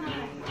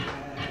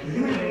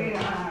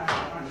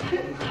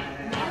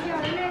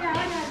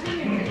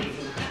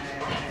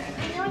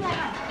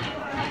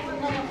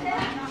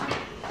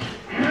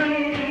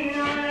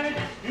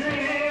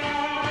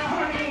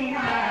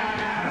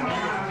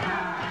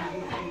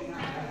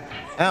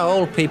 Our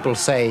old people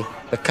say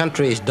the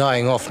country is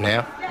dying off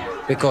now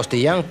because the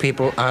young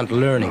people aren't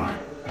learning.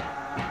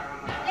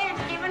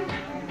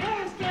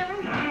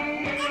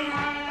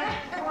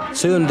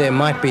 Soon there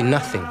might be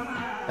nothing,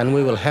 and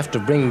we will have to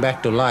bring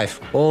back to life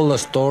all the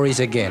stories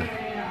again.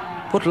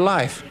 Put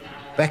life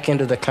back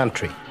into the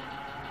country.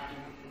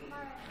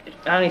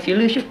 And if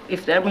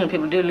the Aboriginal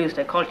people do lose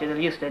their culture, they'll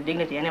lose their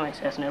dignity anyways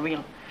as an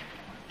Aboriginal.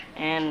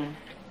 And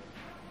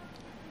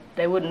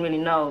they wouldn't really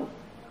know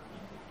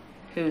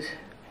who's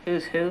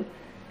who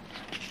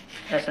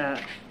as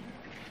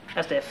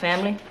their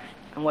family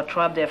and what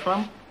tribe they're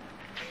from.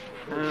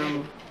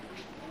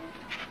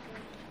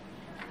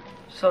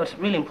 So it's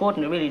really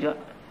important to really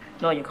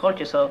know your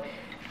culture, so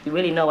you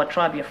really know what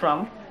tribe you're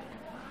from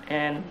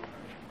and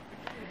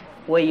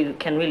where you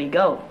can really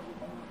go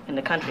in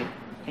the country,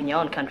 in your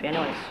own country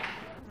anyways.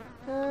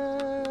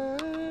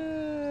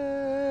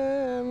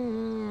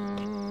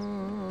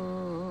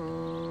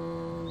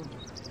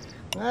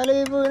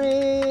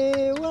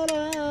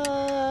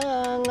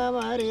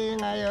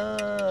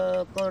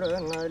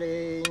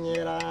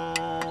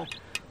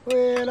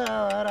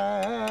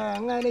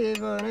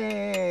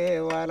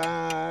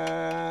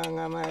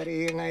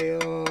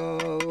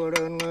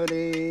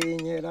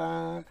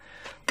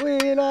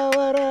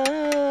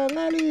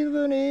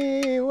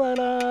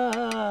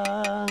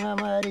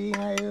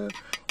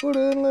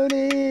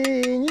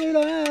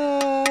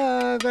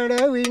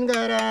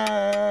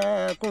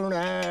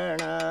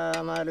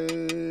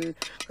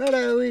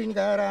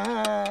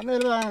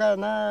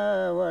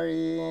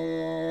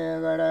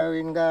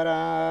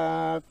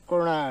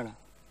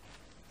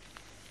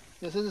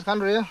 You see this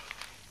country here?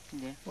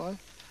 Yeah. Why?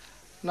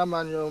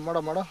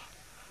 Naman mada.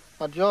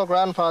 But your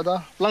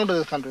grandfather belonged to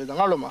this country, the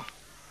Ngaluma.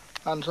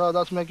 And so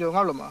that's make you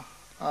Ngaluma.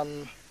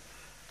 And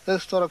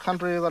this sort of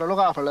country you gotta look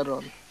after later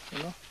on,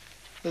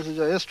 This is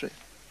your history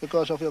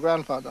because of your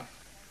grandfather.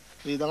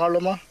 The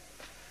Ngaluma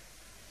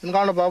in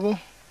Babu,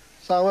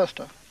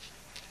 Southwester.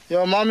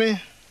 Your mommy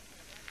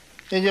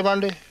in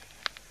Jabandi,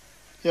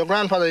 your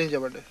grandfather in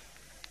Jabandi.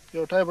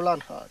 Your tribal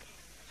land card.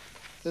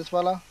 This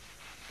fella,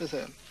 this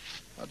end.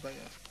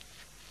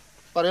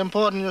 But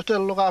important, you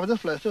still look after this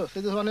place too.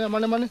 See this one here,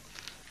 money?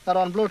 That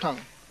one blue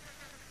tongue.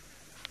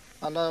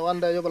 And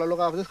one day you're going to look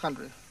after this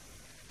country.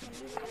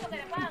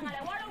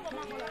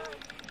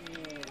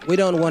 We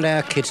don't want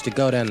our kids to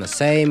go down the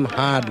same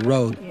hard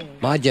road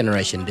my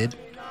generation did.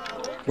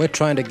 We're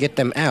trying to get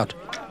them out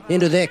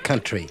into their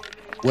country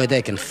where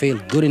they can feel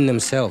good in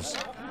themselves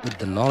with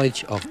the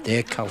knowledge of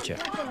their culture.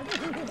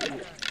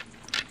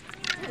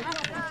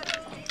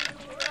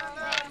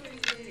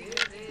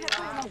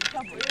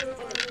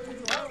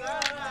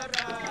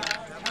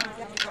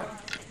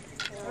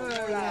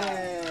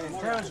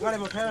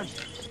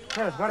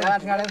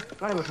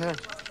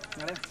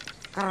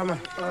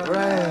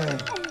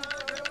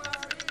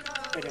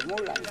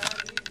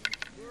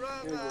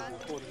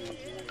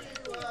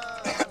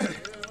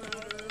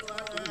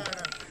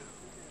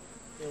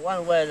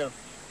 One way to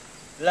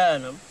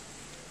learn them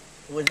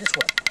was this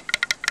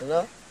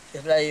one,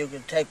 Just like you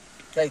can take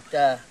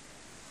the,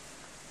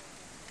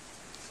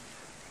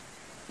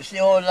 you see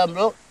all them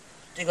look,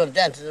 they're going to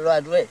dance the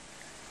right way.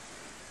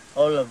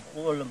 All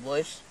them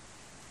boys.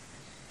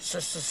 So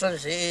soon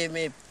as they hear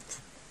me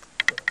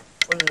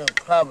putting them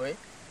cowboy,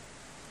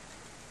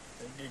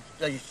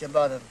 they just jump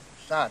out and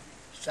start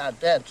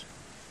dancing.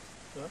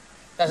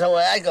 That's the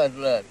way I got to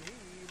learn.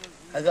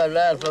 I got to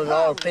learn from the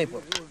old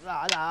people.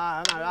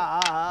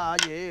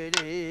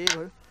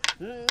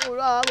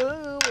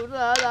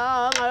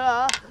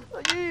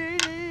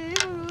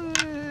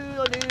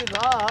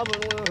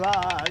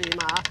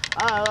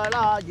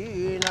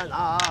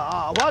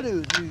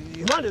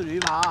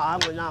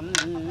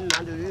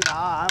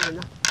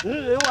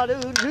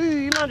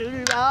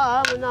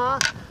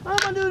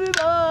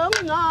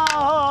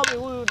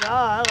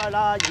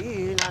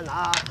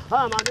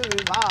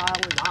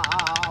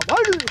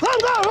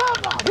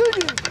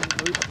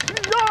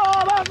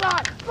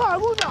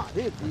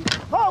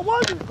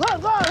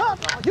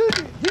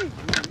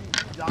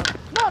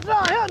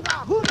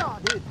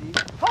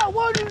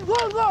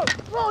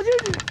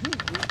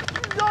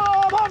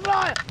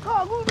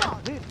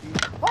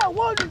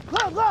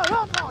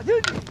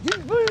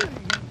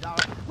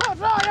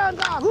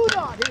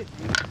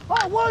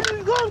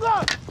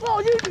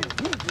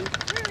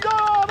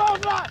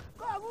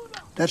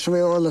 That's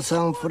where all the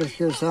song,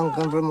 Fortescue song,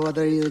 come from,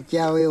 whether you're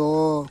Jawi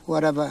or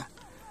whatever.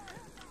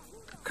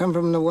 Come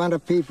from the one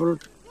of people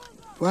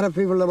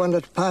the one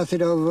that pass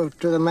it over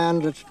to the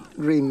man that's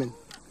dreaming.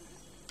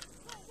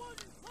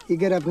 He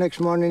get up next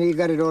morning, he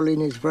got it all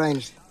in his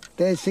brains.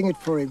 They sing it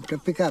for him to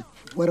pick up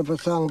whatever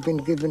song been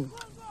given,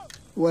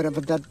 whatever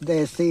that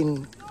they're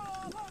seen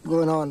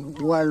going on,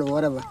 world or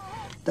whatever.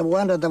 The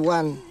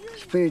one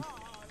spirit,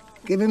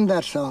 give him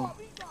that song.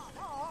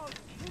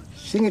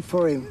 Sing it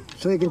for him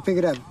so he can pick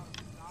it up.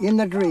 In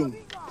the dream,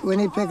 when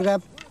he pick it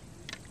up,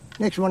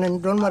 next morning,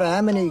 don't matter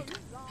how many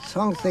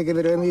songs they give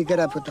it to him, he get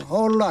up with a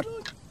whole lot.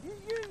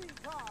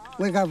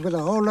 Wake up with a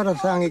whole lot of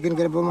song, he can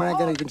get a boomerang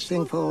and he can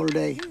sing for all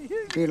day.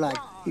 Feel like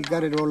he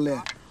got it all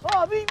there.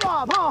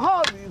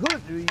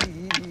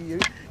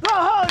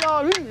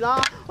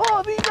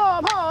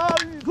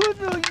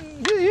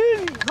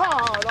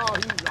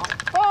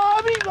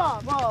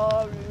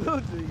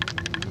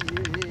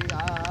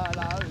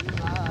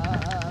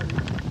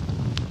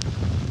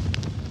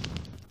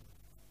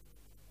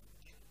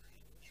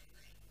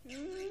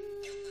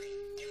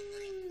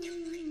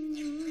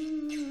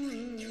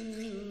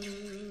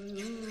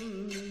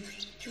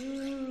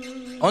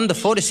 On the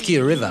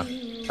Fortescue River,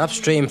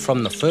 upstream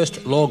from the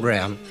first law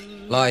ground,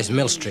 lies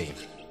Millstream.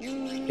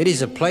 It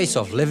is a place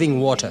of living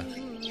water,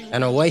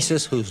 an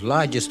oasis whose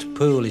largest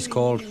pool is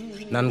called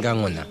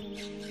Nanganguna.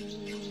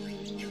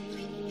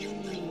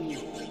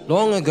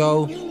 Long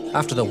ago,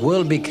 after the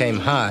world became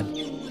hard,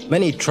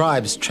 many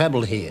tribes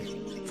travelled here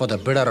for the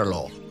Bidara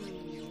law.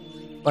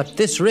 But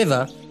this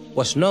river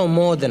was no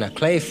more than a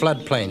clay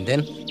floodplain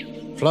then,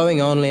 flowing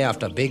only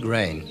after big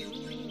rain.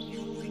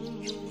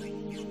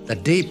 The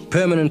deep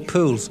permanent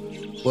pools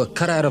were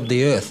cut out of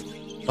the earth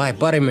by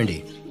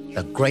Barimindi,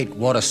 the great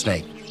water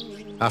snake,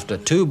 after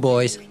two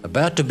boys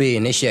about to be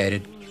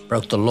initiated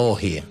broke the law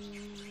here.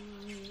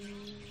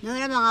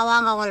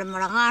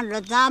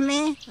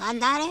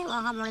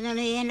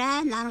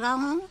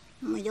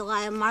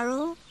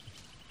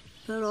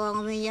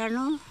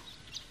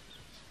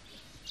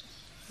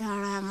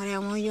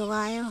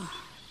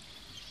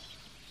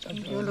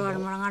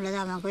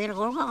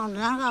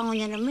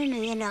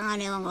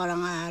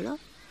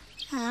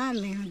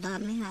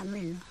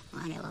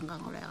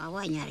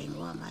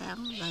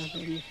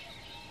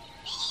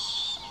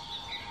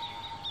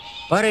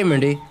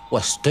 Barimindi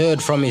was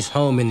stirred from his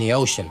home in the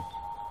ocean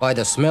by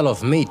the smell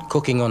of meat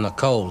cooking on the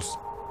coals.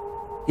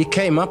 He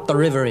came up the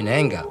river in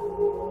anger,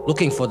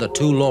 looking for the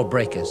two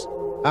lawbreakers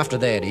after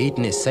they had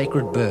eaten his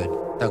sacred bird,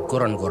 the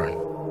Guran.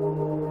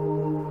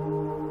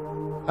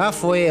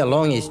 Halfway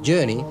along his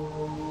journey,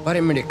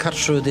 Barimindi cut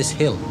through this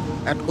hill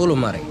at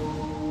Ulumari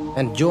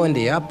and joined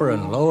the upper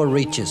and lower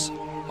reaches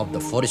of the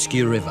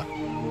Fortescue River.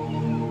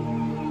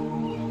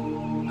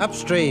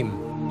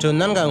 Upstream to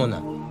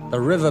Nanganguna, the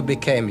river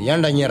became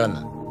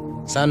Yandanyarana,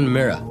 Sun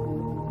Mirror.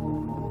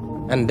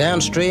 And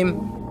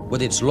downstream,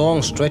 with its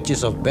long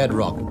stretches of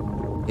bedrock,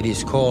 it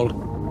is called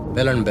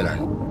Bilan.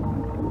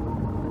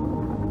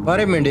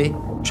 Barimindi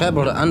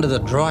travelled under the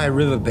dry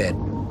riverbed,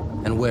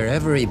 and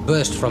wherever he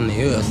burst from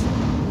the earth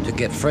to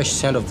get fresh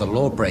scent of the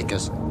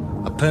lawbreakers,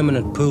 a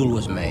permanent pool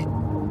was made.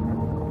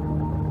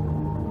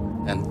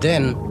 And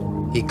then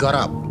he got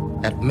up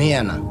at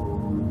Miana.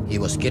 He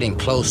was getting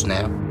close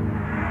now.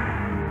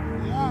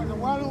 Yeah, the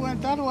water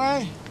went that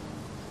way,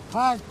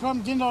 past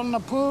from in the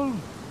pool,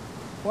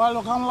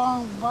 water come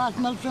along past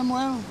Millstream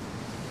well,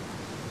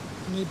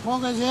 and he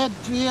poked his head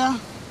through here,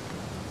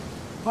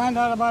 find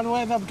out about the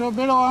way up to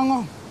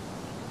Biruango.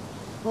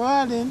 Well,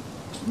 I didn't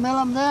smell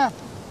him there.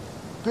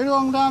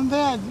 Biruango down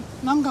there,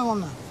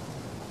 Nanganguna.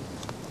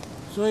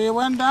 So he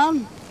went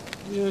down,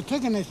 he was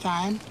taking his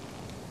time,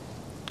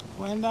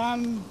 went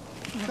down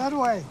that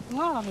way. You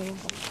know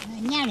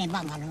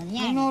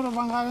the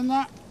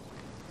Bangalina.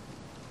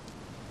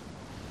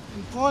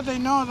 Before they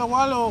know the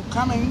wallow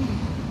coming,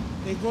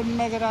 they couldn't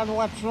make it out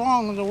what's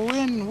wrong. The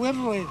wind,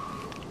 whirlwind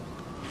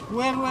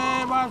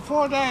about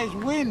 4 days,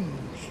 wind,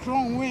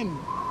 strong wind.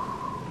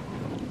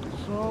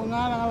 So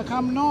now they'll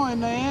come no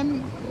in the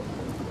end,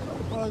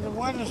 or the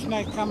water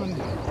snake coming.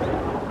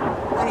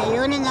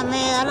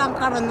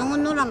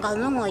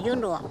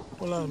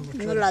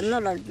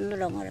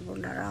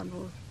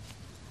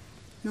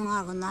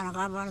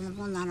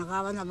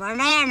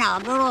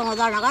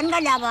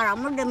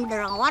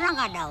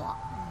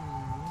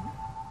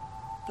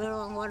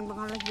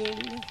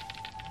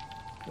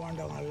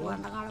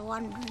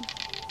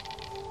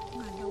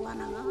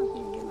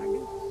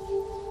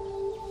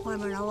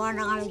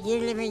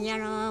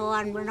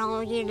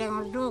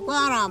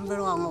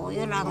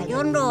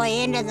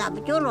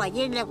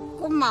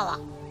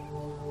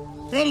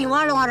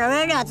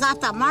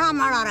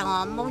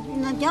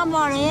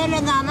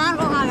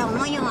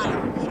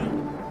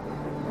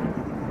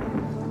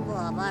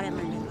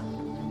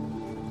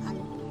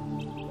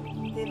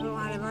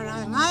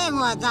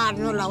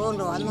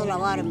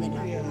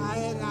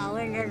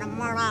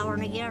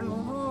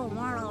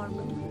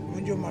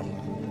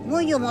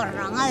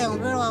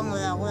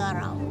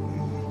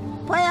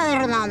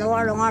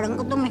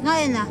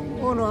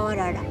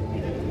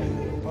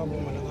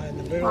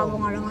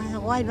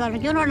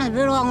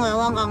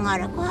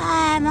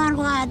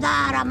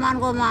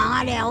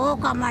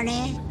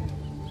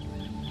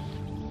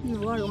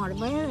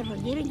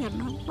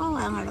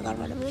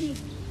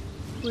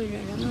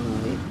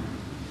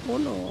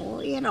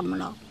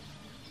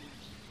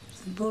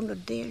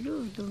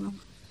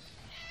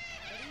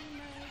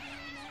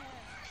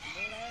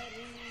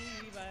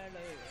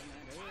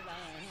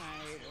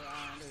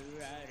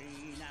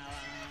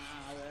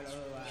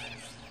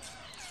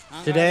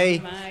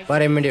 Today,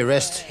 Barimindi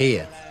rests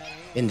here,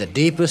 in the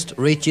deepest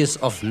reaches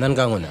of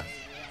Nanganguna,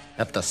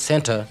 at the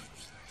center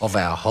of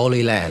our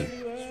holy land.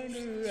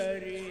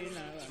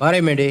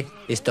 Barimindi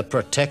is the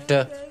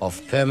protector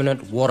of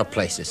permanent water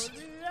places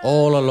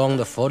all along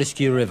the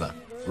Fortescue River,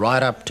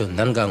 right up to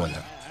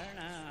Nanganguna.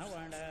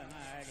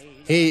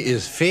 He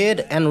is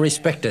feared and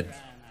respected,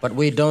 but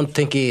we don't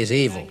think he is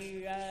evil.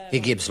 He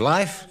gives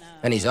life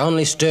and is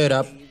only stirred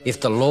up if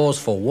the laws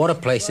for water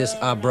places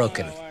are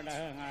broken.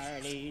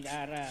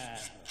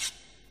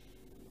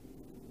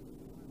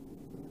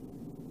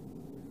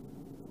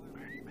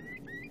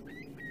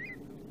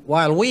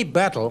 While we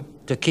battle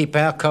to keep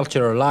our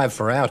culture alive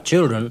for our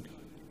children,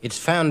 its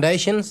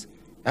foundations,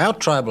 our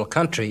tribal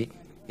country,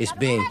 is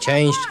being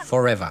changed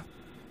forever.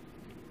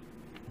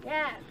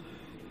 Yeah.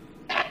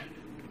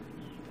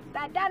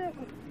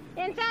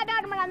 Inside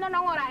that man, I don't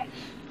know what I.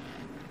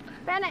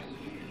 Benny.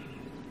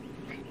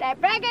 They're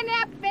breaking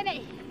it up,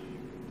 Benny.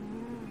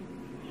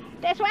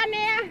 This one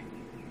here,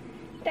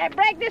 they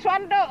break this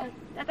one too.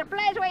 That's a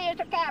place where you used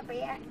to camp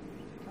here.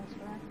 That's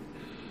right.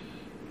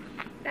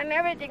 Then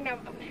everything now.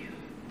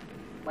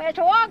 We used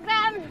to walk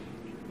down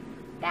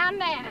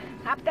there,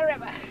 up the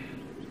river.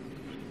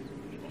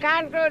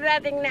 Can't do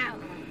that thing now.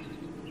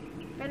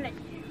 Finish.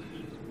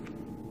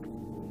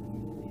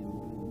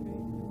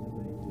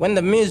 When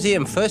the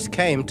museum first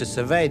came to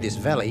survey this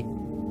valley,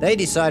 they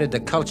decided the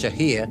culture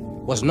here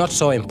was not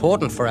so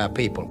important for our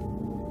people.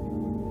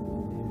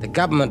 The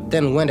government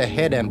then went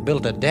ahead and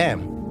built a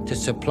dam to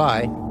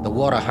supply the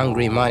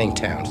water-hungry mining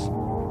towns.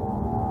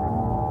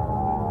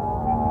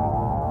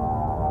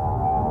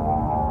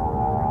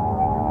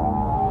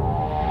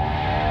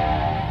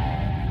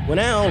 When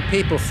our old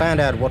people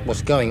found out what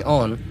was going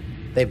on,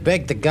 they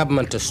begged the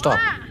government to stop.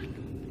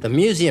 The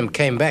museum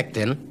came back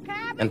then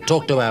and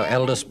talked to our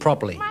elders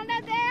properly.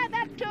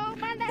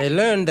 They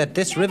learned that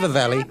this river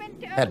valley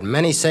had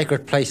many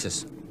sacred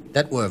places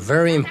that were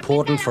very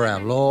important for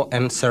our law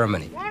and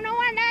ceremony.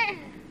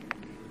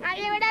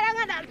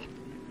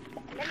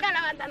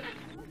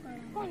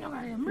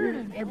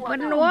 They put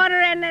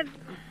water in it.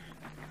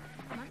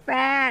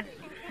 Bad.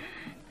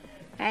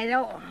 I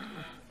know.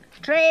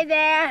 Tree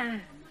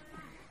there.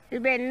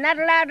 It's been not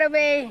allowed to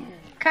be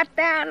cut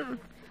down.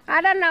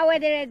 I don't know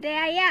whether it's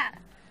there yet.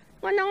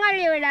 When the one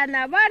you are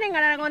not burning,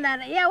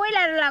 yeah, we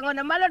let it on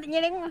the mother.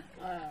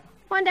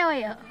 One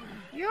day,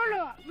 you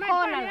look,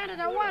 my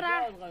the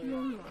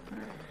water.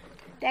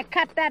 They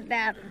cut that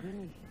down.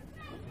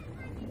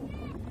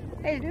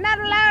 It's not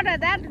allowed to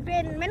that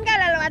been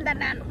Mingala.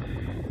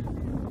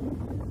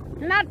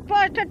 Not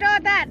supposed to do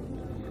that.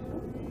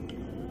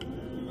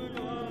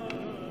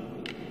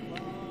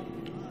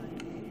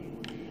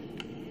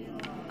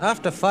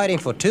 After fighting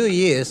for 2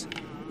 years,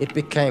 it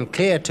became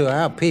clear to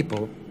our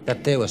people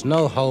that there was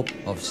no hope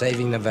of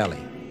saving the valley.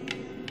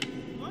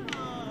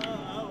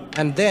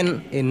 And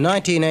then, in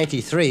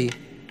 1983,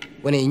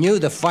 when he knew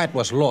the fight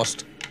was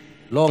lost,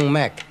 Long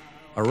Mac,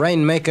 a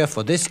rainmaker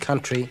for this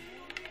country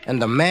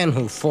and the man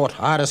who fought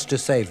hardest to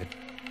save it,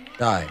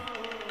 died.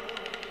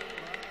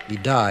 He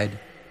died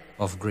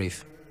of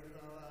grief.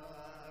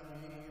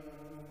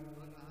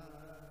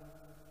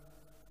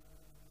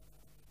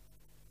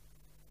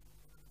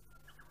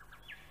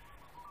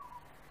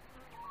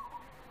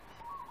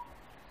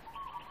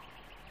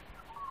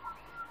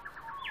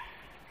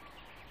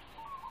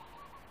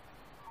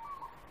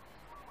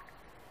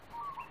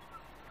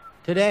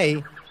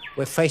 Today,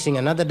 we're facing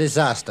another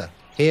disaster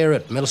here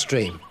at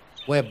Millstream,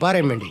 where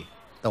Barimindi,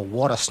 the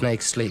water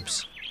snake,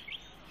 sleeps.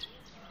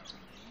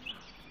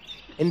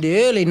 In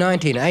the early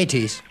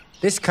 1980s,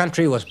 this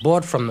country was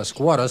bought from the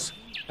squatters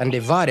and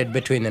divided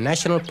between the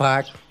National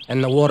Park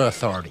and the Water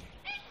Authority.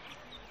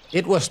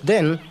 It was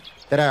then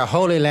that our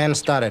holy land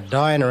started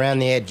dying around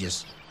the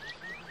edges.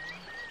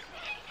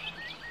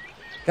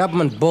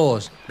 Government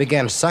bores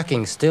began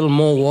sucking still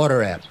more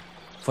water out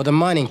for the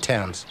mining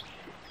towns.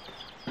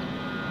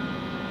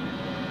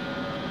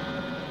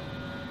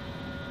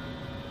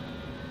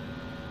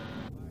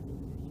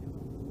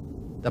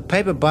 The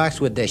paper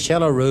barks with their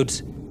shallow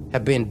roots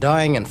have been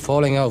dying and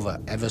falling over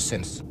ever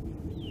since.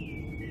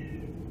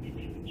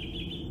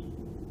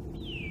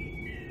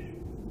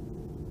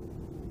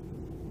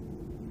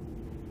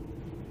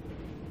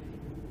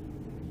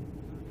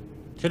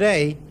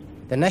 Today,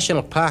 the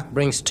national park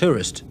brings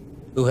tourists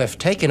who have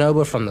taken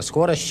over from the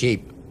squatter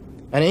sheep,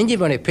 and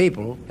Yindjibarndi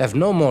people have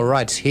no more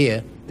rights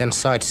here than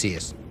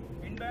sightseers.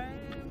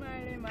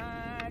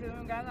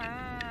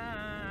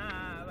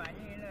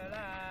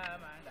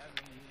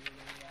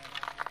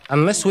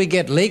 Unless we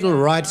get legal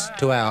rights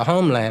to our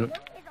homeland,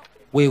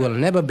 we will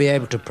never be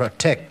able to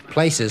protect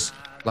places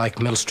like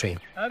Millstream.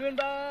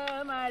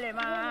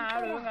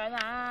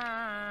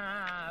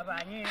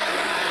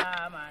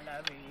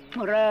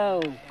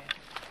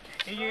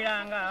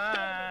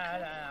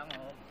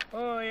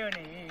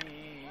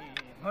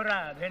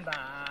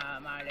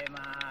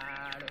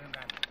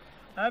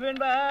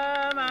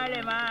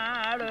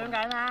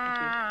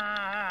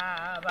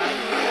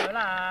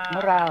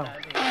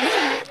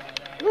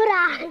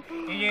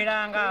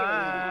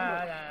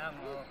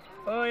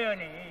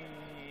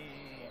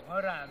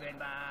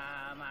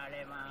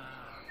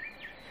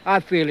 I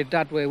feel it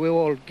that way. We're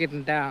all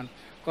getting down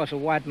because the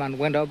white man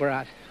went over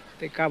us.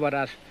 They covered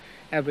us,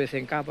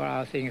 everything, covered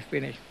our things,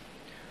 finished.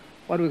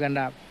 What we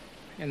gonna have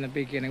in the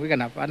beginning? We're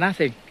gonna have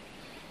nothing.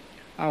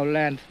 Our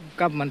land,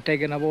 government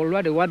taken up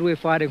already. What we're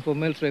fighting for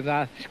Millstream,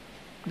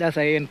 that's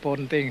the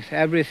important things.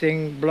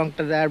 Everything belongs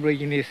to the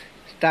Aborigines,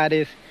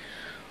 studies.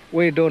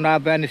 We don't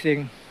have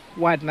anything.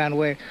 White man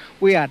way.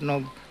 We had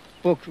no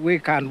books. We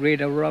can't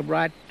read or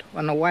write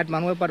on a white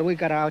man way, but we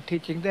got our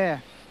teaching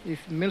there.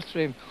 It's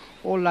Millstream,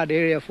 all that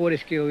area,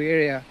 40-skill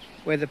area,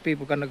 where the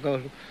people gonna go,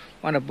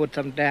 want to put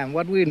some dam.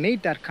 What we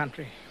need that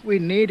country. We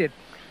need it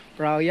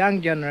for our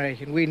young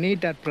generation. We need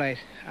that place,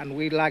 and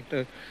we like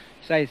to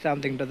say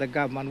something to the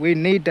government. We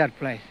need that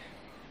place.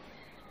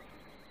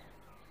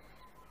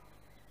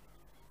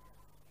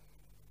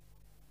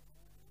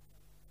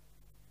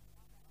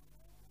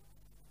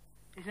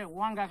 It's a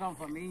wanga come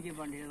from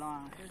Yindjibarndi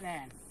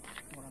land.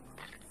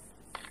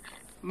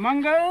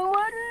 Mango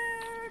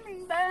water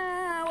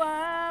nimba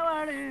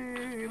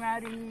water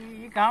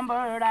mari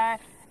kambada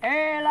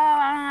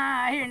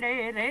ela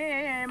hinde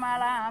re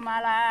mala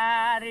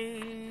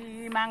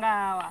malari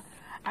mangawa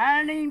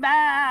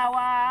animba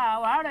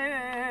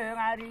water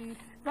mari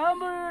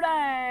kambada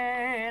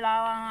ela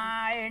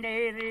hinde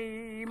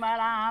re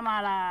mala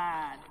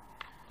malari.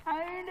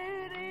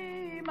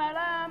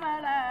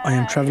 I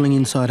am travelling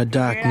inside a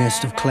dark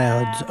nest of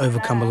clouds over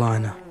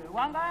Cumberlina.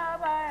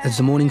 As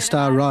the morning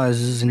star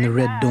rises in the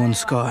red dawn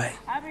sky,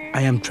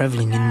 I am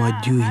travelling in my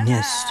dewy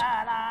nest.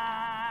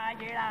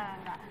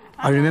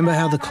 I remember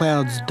how the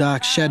cloud's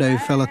dark shadow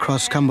fell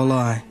across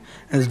Cumberlina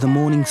as the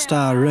morning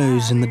star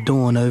rose in the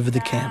dawn over the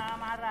camp.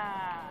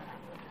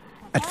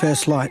 At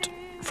first light,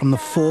 from the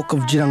fork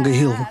of Jiranga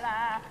Hill,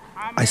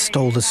 I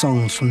stole the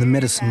songs from the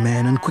medicine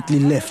man and quickly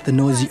left the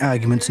noisy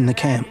arguments in the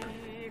camp.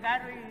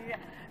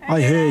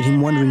 I heard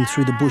him wandering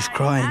through the bush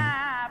crying.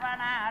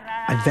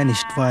 I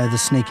vanished via the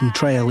snaking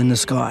trail in the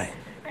sky,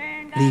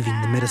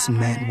 leaving the medicine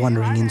man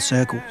wandering in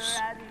circles.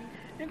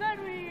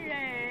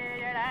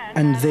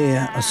 And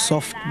there, a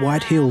soft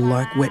white hill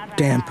like wet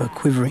damper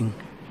quivering,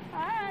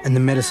 and the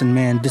medicine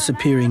man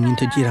disappearing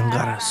into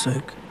Jirangara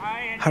Soak,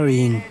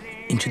 hurrying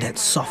into that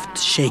soft,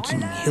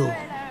 shaking hill.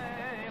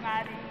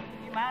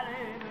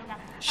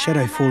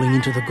 Shadow falling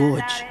into the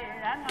gorge,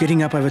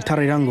 getting up over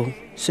Tarirango,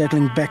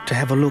 circling back to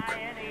have a look,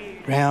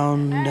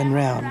 round and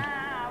round,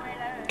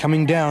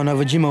 coming down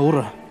over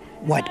Jimaura,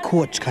 white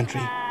quartz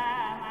country.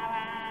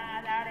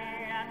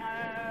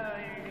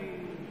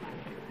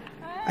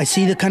 I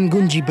see the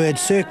Kangunji bird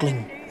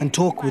circling and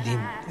talk with him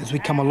as we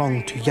come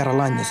along to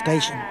Yaralanya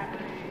station.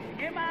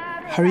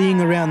 Hurrying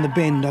around the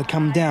bend, I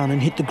come down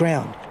and hit the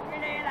ground.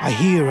 I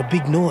hear a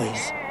big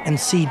noise and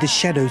see the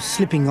shadows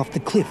slipping off the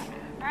cliff.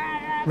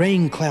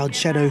 Rain cloud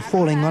shadow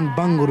falling on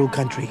Banguru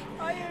country,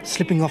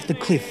 slipping off the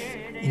cliff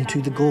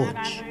into the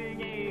gorge.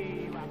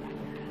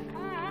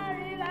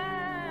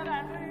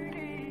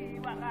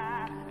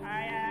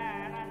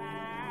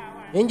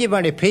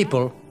 Yindjibarndi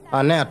people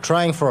are now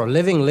trying for a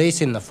living lease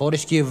in the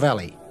Fortescue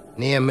Valley,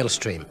 near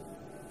Millstream,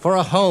 for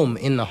a home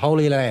in the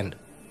Holy Land.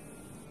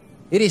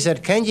 It is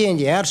at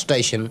Kanjianji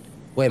outstation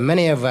where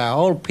many of our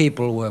old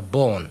people were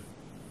born,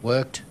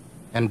 worked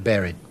and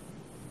buried.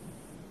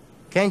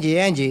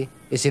 Kanjianji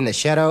is in the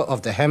shadow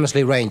of the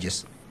Hamersley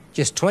Ranges,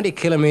 just 20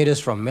 kilometers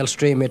from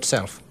Millstream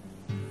itself.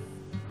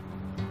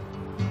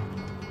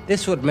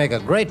 This would make a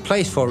great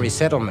place for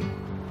resettlement.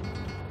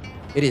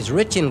 It is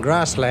rich in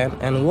grassland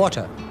and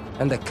water,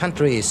 and the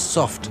country is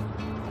soft.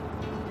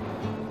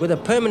 With a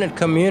permanent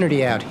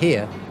community out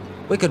here,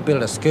 we could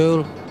build a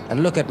school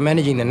and look at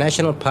managing the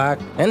national park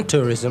and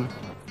tourism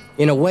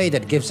in a way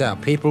that gives our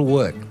people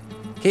work,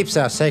 keeps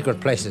our sacred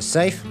places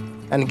safe,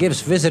 and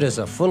gives visitors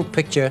a full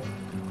picture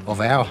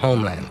of our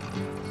homeland.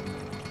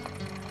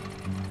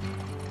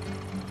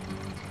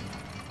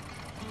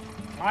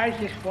 I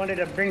just wanted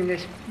to bring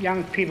these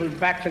young people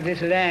back to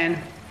this land.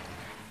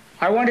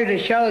 I wanted to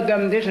show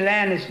them this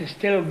land is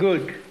still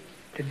good.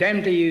 to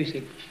them to use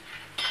it.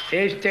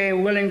 If they're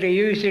willing to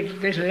use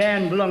it, this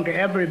land belongs to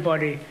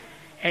everybody.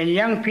 And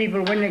young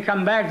people, when they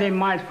come back, they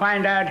might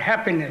find out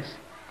happiness.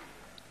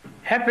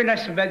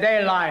 Happiness for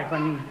their life.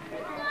 And,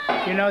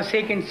 you know, so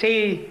they can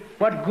see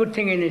what good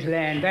thing in this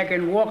land. They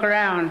can walk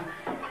around.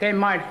 They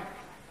might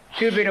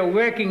do a bit of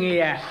working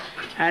here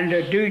and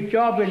do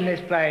job in this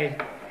place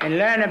and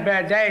learn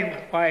about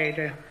their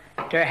way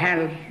to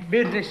handle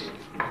business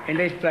in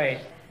this place.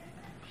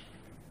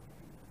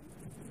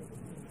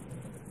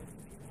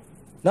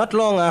 Not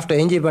long after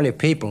Yindjibarndi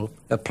people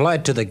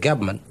applied to the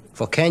government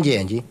for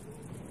Kanjianji,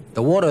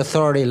 the water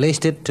authority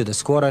leased it to the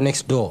squatter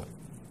next door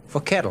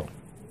for cattle.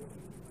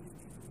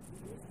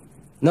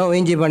 No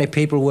Yindjibarndi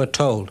people were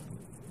told.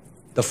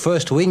 The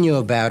first we knew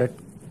about it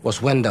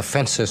was when the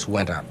fences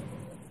went up.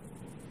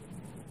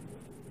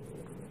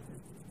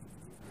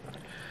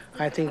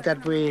 I think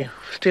that we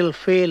still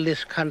feel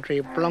this country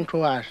belongs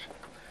to us.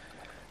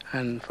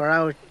 And for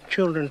our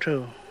children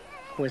too,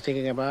 we're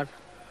thinking about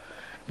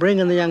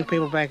bringing the young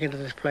people back into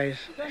this place,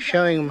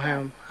 showing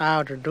them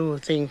how to do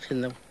things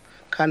in the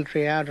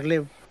country, how to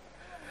live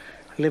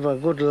a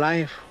good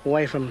life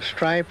away from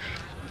stripes.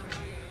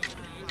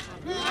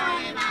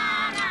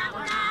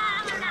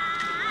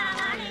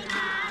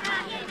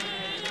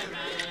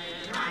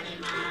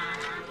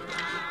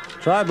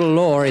 Tribal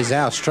law is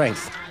our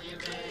strength.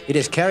 It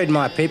has carried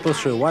my people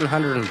through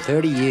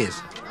 130 years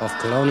of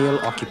colonial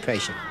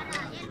occupation.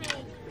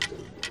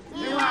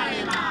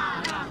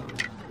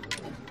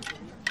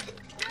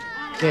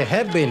 There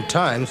have been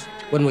times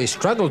when we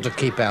struggled to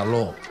keep our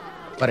law,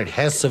 but it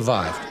has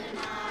survived.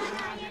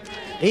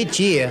 Each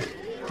year,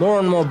 more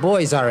and more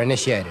boys are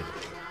initiated,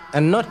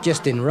 and not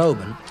just in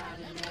Roebourne.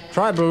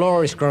 Tribal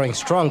law is growing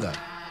stronger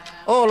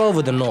all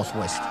over the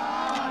Northwest.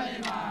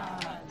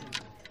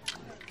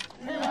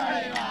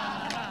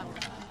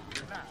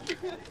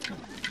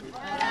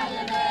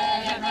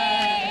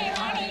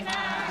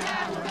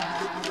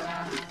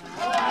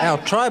 Our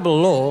tribal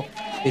law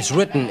is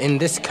written in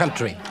this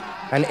country,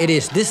 and it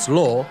is this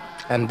law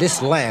and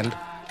this land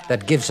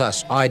that gives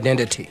us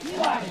identity.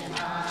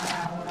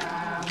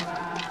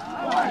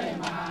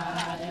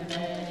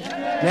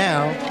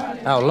 Now,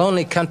 our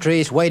lonely country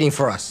is waiting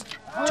for us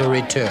to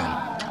return.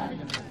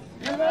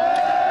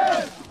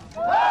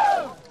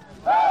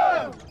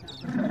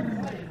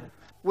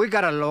 We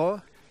got a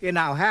law in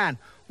our hand.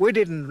 We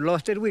didn't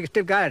lost it, we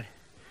still got it.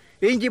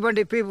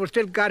 Yindjibarndi people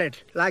still got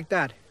it like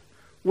that.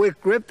 We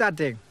gripped that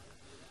thing.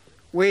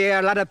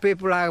 A lot of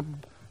people a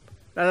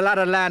lot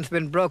of land's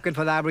been broken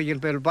for the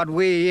Aboriginal people, but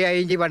we here,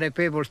 Yindjibarndi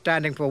people,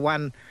 standing for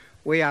one,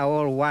 we are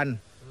all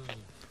one.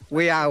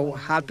 We are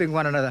helping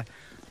one another.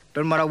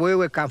 No matter where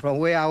we come from,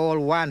 we are all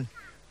one.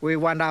 We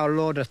want our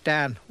law to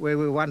stand. We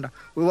want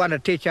to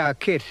teach our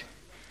kids,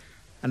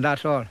 and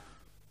that's all.